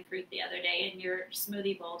dragon fruit the other day in your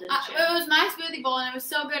smoothie bowl, didn't she? It was my smoothie bowl, and it was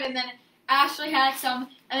so good. And then Ashley had some,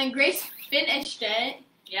 and then Grace finished it.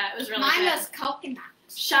 Yeah, it was really Mine good. was coconut.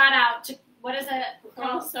 Shout out to what is it?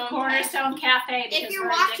 Cornerstone Cafe. If because you're we're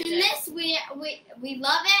watching addicted. this, we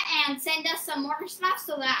love it, and send us some more stuff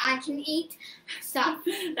so that I can eat stuff.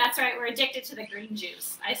 That's right, we're addicted to the green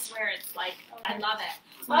juice. I swear it's like, I love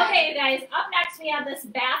it. Okay, you guys, up next we have this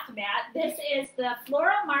bath mat. This is the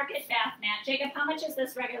Floral Market bath mat. Jacob, how much is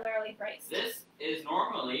this regularly priced? This is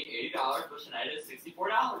normally $80, but tonight it is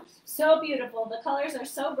 $64. So beautiful. The colors are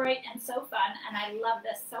so bright and so fun, and I love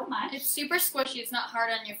this so much. It's super squishy. It's not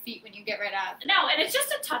hard on your feet when you get right out of it. No, and it's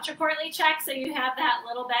just a touch of Courtly Check, so you have that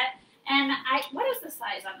little bit. And what is the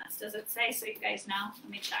size on this? Does it say so you guys know? Let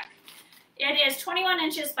me check. It is 21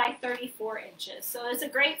 inches by 34 inches. So it's a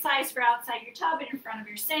great size for outside your tub and in front of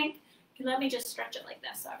your sink. Let me just stretch it like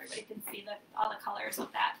this so everybody can see all the colors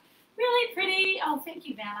of that. Really pretty. Oh, thank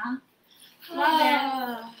you, Vanna. Love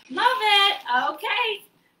it. Love it. Okay.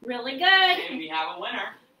 Really good. And we have a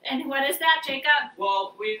winner. And what is that, Jacob?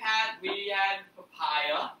 Well, we had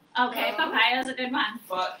papaya, Okay, papaya is a good one.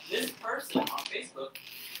 but this person on Facebook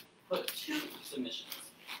put 2 submissions.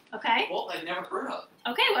 Okay. Both I'd never heard of.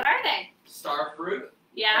 Okay, what are they? Starfruit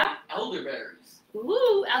Yeah. and elderberries.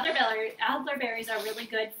 Ooh, elderberries are really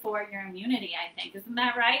good for your immunity, I think. Isn't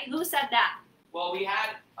that right? Who said that? Well, we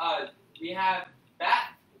have Beth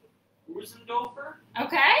Rusendorfer.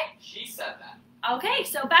 Okay. She said that. Okay,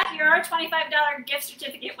 so Beth, you're our $25 gift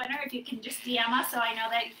certificate winner. If you can just DM us so I know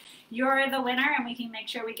that you're the winner and we can make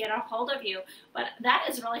sure we get a hold of you. But that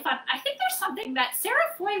is really fun. I think there's something that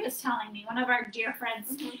Sarah Foy was telling me, one of our dear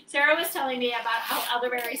friends. Sarah was telling me about how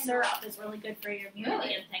elderberry syrup is really good for your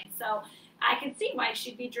immunity and things. So I can see why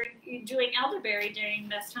she'd be doing elderberry during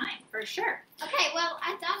this time, for sure. Okay, well,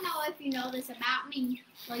 I don't know if you know this about me.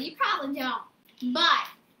 Well, you probably don't. But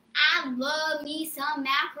I love me some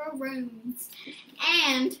macaroons.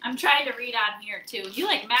 And, I'm trying to read on here, too. You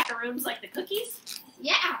like macaroons like the cookies?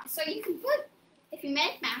 yeah, so you can put, if you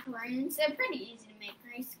make macaroons, they're pretty easy to make.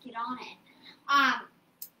 Grace, get on it.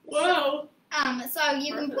 Whoa. So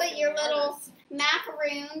you can put your little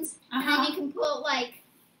macaroons, and then you can put, like,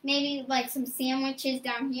 maybe, like, some sandwiches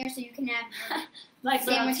down here so you can have Like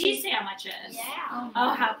little sandwiches. tea sandwiches. Yeah. Oh,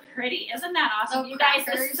 how pretty. Isn't that awesome? Oh, You guys,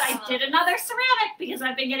 crackers. I did another ceramic because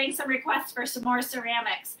I've been getting some requests for some more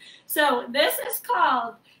ceramics. So this is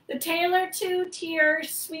called the Taylor 2-Tier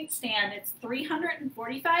Sweet Stand. It's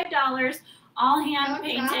 $345, all hand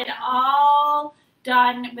painted, all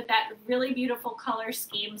done with that really beautiful color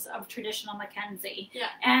schemes of traditional Mackenzie. Yeah.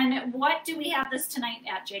 And what do we have this tonight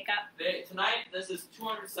at, Jacob? Tonight, this is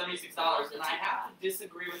 $276, and I have to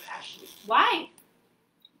disagree with Ashley. Why?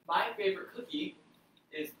 My favorite cookie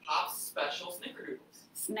is Pop's Special Snickerdoodles.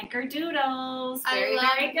 Snickerdoodles. Very, I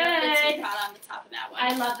love very The good. teapot on the top of that one.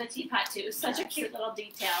 I love the teapot too. Such a cute little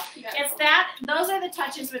detail. Yeah. It's that, those are the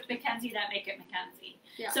touches with Mackenzie that make it Mackenzie.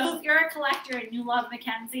 Yeah. So if you're a collector and you love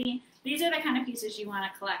Mackenzie, these are the kind of pieces you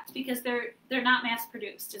want to collect because they're not mass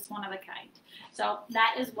produced. It's one of a kind. So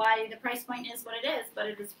that is why the price point is what it is, but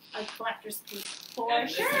it is a collector's piece for And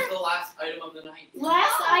sure. this is the last item of the night.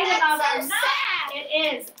 Last Oh, item that's of our so night. sad.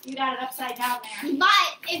 It is. You got it upside down there. But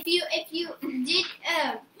if you did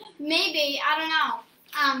maybe I don't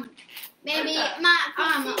know maybe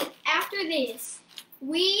my after this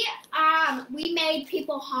we made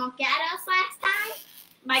people honk at us last time.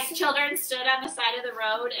 My children stood on the side of the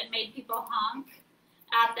road and made people honk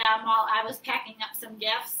at them while I was packing up some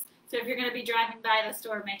gifts. So if you're going to be driving by the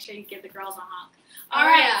store, make sure you give the girls a honk. All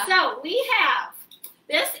right, so we have,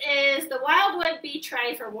 this is the Wildwood Bee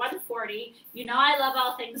tray for $140. You know I love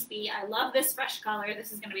all things bee. I love this fresh color.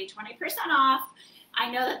 This is going to be 20% off. I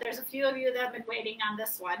know that there's a few of you that have been waiting on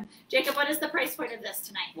this one. Jacob, what is the price point of this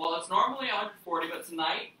tonight? Well, it's normally $140, but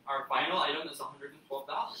tonight our final item is $112.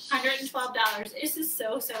 $112. This is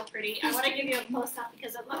so, so pretty. I want to give you a close-up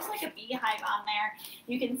because it looks like a beehive on there.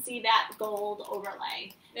 You can see that gold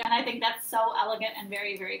overlay. And I think that's so elegant and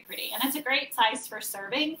very, very pretty. And it's a great size for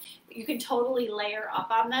serving. You can totally layer up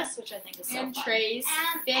on this, which I think is so And fun. trays.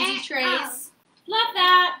 Fancy trays. Love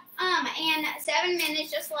that. And 7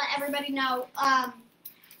 minutes, just to let everybody know,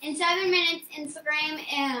 in 7 minutes,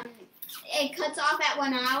 Instagram, it cuts off at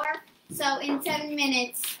 1 hour. So in 7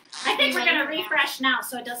 minutes. I think we're going to refresh now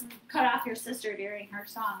so it doesn't cut off your sister during her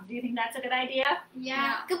song. Do you think that's a good idea?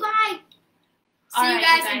 Yeah. Goodbye. See All you right,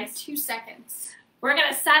 guys you in guys. 2 seconds. We're going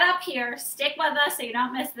to set up here. Stick with us so you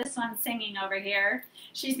don't miss this one singing over here.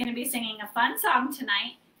 She's going to be singing a fun song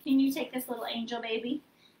tonight. Can you take this little angel baby?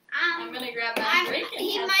 I'm going to grab my drink and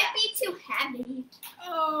He head might back. be too heavy.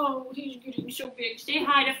 Oh, he's getting so big. Say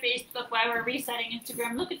hi to Facebook while we're resetting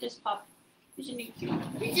Instagram. Look at this pup. Isn't he cute?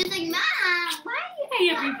 He's just like, Mom, why are Hey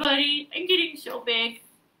you everybody, I'm getting so big.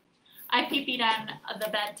 I pee-peed on the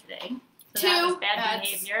bed today. So that was bad That's-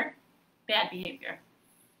 behavior. Bad behavior.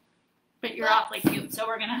 But you're awfully cute, so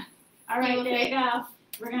we're gonna, alright, Deal with there you it. go.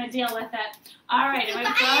 We're gonna deal with it. Alright, I'm gonna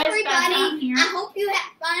Goodbye, throw this back everybody. on here. I hope you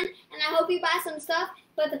had fun, and I hope you buy some stuff,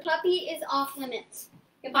 but the puppy is off limits.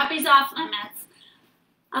 Goodbye. Puppy's off limits.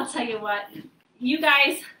 I'll tell you what, you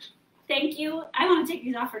guys, thank you. I want to take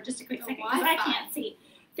these off for just a quick The second because I Wi-Fi. can't see.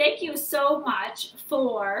 Thank you so much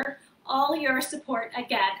for all your support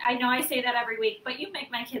again. I know I say that every week, but you make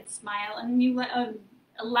my kids smile and you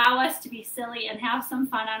allow us to be silly and have some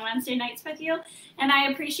fun on Wednesday nights with you, and I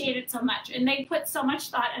appreciate it so much. And they put so much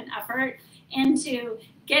thought and effort into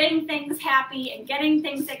getting things happy and getting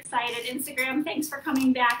things excited. Instagram, thanks for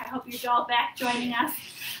coming back. I hope you're all back joining us.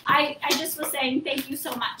 I just was saying thank you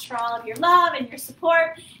so much for all of your love and your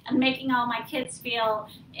support and making all my kids feel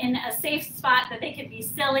in a safe spot that they can be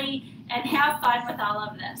silly and have fun with all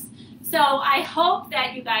of this. So I hope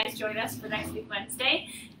that you guys join us for next week Wednesday.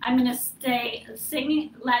 I'm going to stay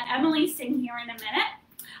singing, let Emily sing here in a minute.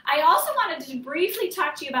 I also wanted to briefly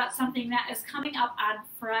talk to you about something that is coming up on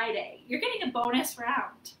Friday. You're getting a bonus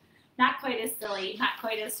round. Not quite as silly, not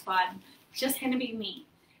quite as fun. Just going to be me.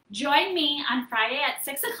 Join me on Friday at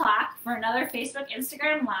 6 o'clock for another Facebook,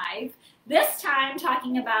 Instagram Live. This time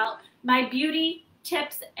talking about my beauty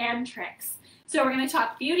tips and tricks. So we're going to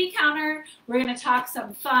talk beauty counter. We're going to talk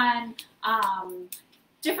some fun,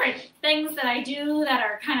 different things that I do that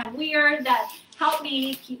are kind of weird that help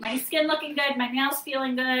me keep my skin looking good, my nails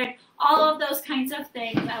feeling good, all of those kinds of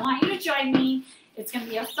things. I want you to join me. It's going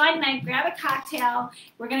to be a fun night. Grab a cocktail.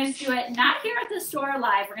 We're going to do it not here at the store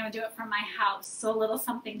live. We're going to do it from my house, so a little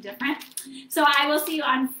something different. So I will see you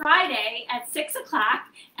on Friday at 6 o'clock,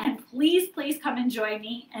 and please, please come and join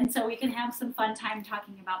me, and so we can have some fun time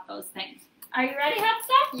talking about those things. Are you ready,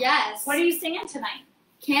 Hepstep? Yes. What are you singing tonight?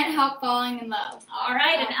 Can't Help Falling in Love. All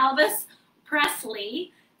right, an Elvis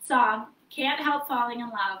Presley song, Can't Help Falling in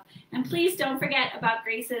Love. And please don't forget about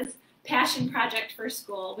Grace's passion project for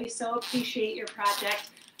school. We so appreciate your project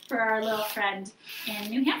for our little friend in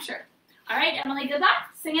New Hampshire. All right, Emily, good luck.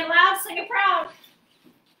 Sing it loud, sing it proud.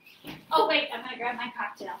 Oh, wait, I'm going to grab my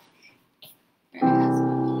cocktail.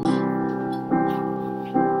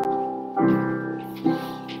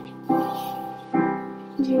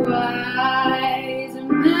 Wise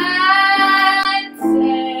men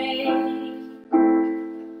say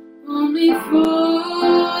only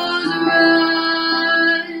fools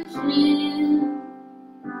rush in,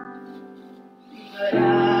 but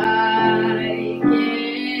I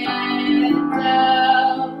can't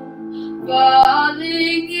help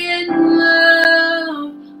falling in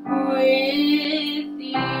love with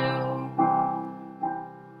you.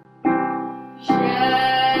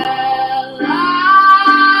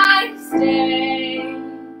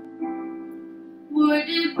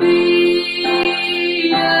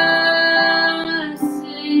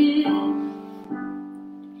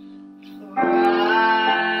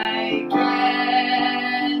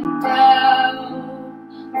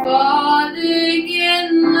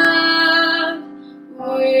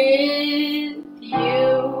 with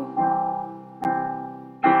you.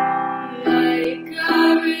 Like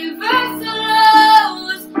a river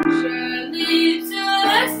flows surely to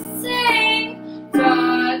the sea,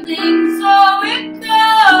 darling, so it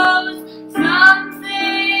goes. Some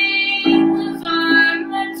things are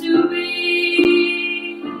meant to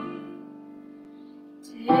be.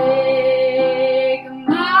 Take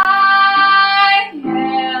my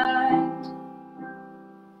hand,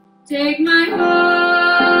 take my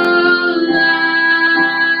whole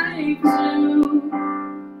life too.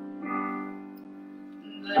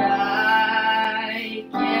 But I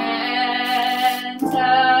can't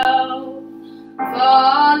help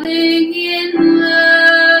falling in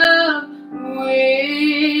love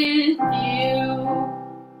with you.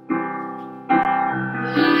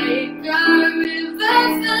 Like a river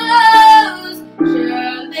flows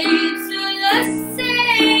surely to the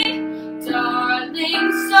sea, darling,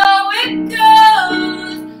 so it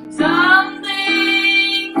goes. Some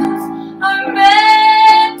things are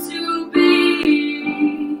meant to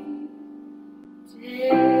be.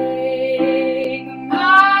 Take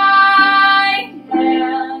my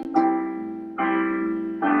hand,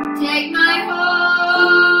 take my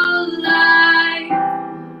whole life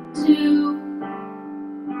too.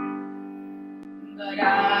 But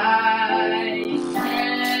I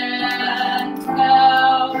can't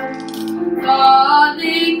help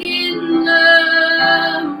falling in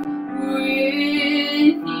love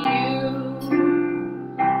with you.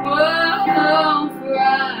 Whoa, for I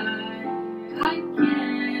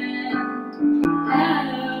can't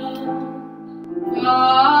help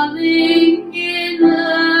falling in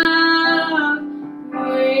love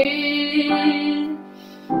with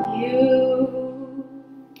you.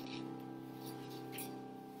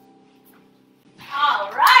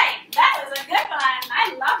 All right, that was a good one.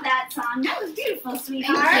 I love that song. That was beautiful,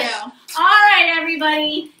 sweetheart. Thank you. All right,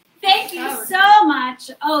 everybody. Thank you Code. so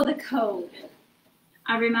much. Oh, the code.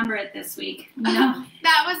 I remember it this week. No.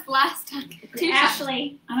 That was last time.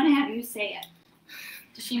 Ashley, I'm going to have you say it.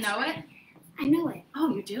 Does she know it? I know it.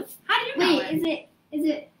 Oh, you do? How do you know Wait, it? is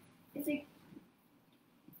it?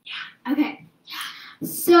 Yeah. Okay.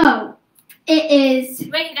 So, it is.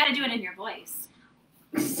 Wait, you got to do it in your voice.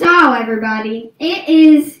 So, everybody, it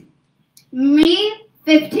is me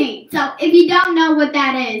 15. So, if you don't know what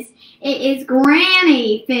that is, it is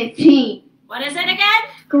Granny 15. What is it again?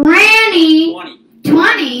 Granny 20.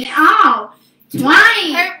 20. Oh,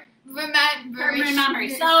 20. Remember.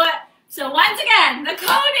 So once again, the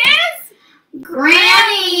code is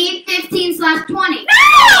Granny 15/20.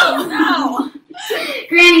 no.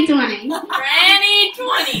 Granny 20. Granny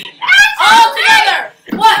 20. All together.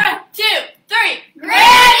 1, 2, 3.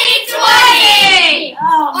 Granny 20.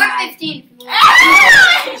 Oh, Or my 15. You're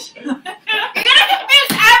gonna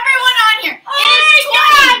confuse everyone on here.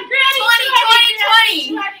 God, Granny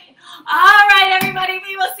 20. All right, everybody,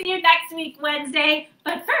 we will see you next week, Wednesday.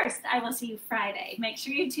 But first, I will see you Friday. Make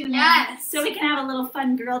sure you tune in Yes. so we can have a little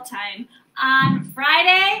fun girl time on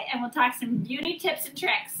Friday, and we'll talk some beauty tips and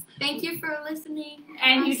tricks. Thank you for listening.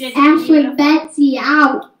 And you did Ashley beautiful. Betsy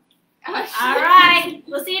out.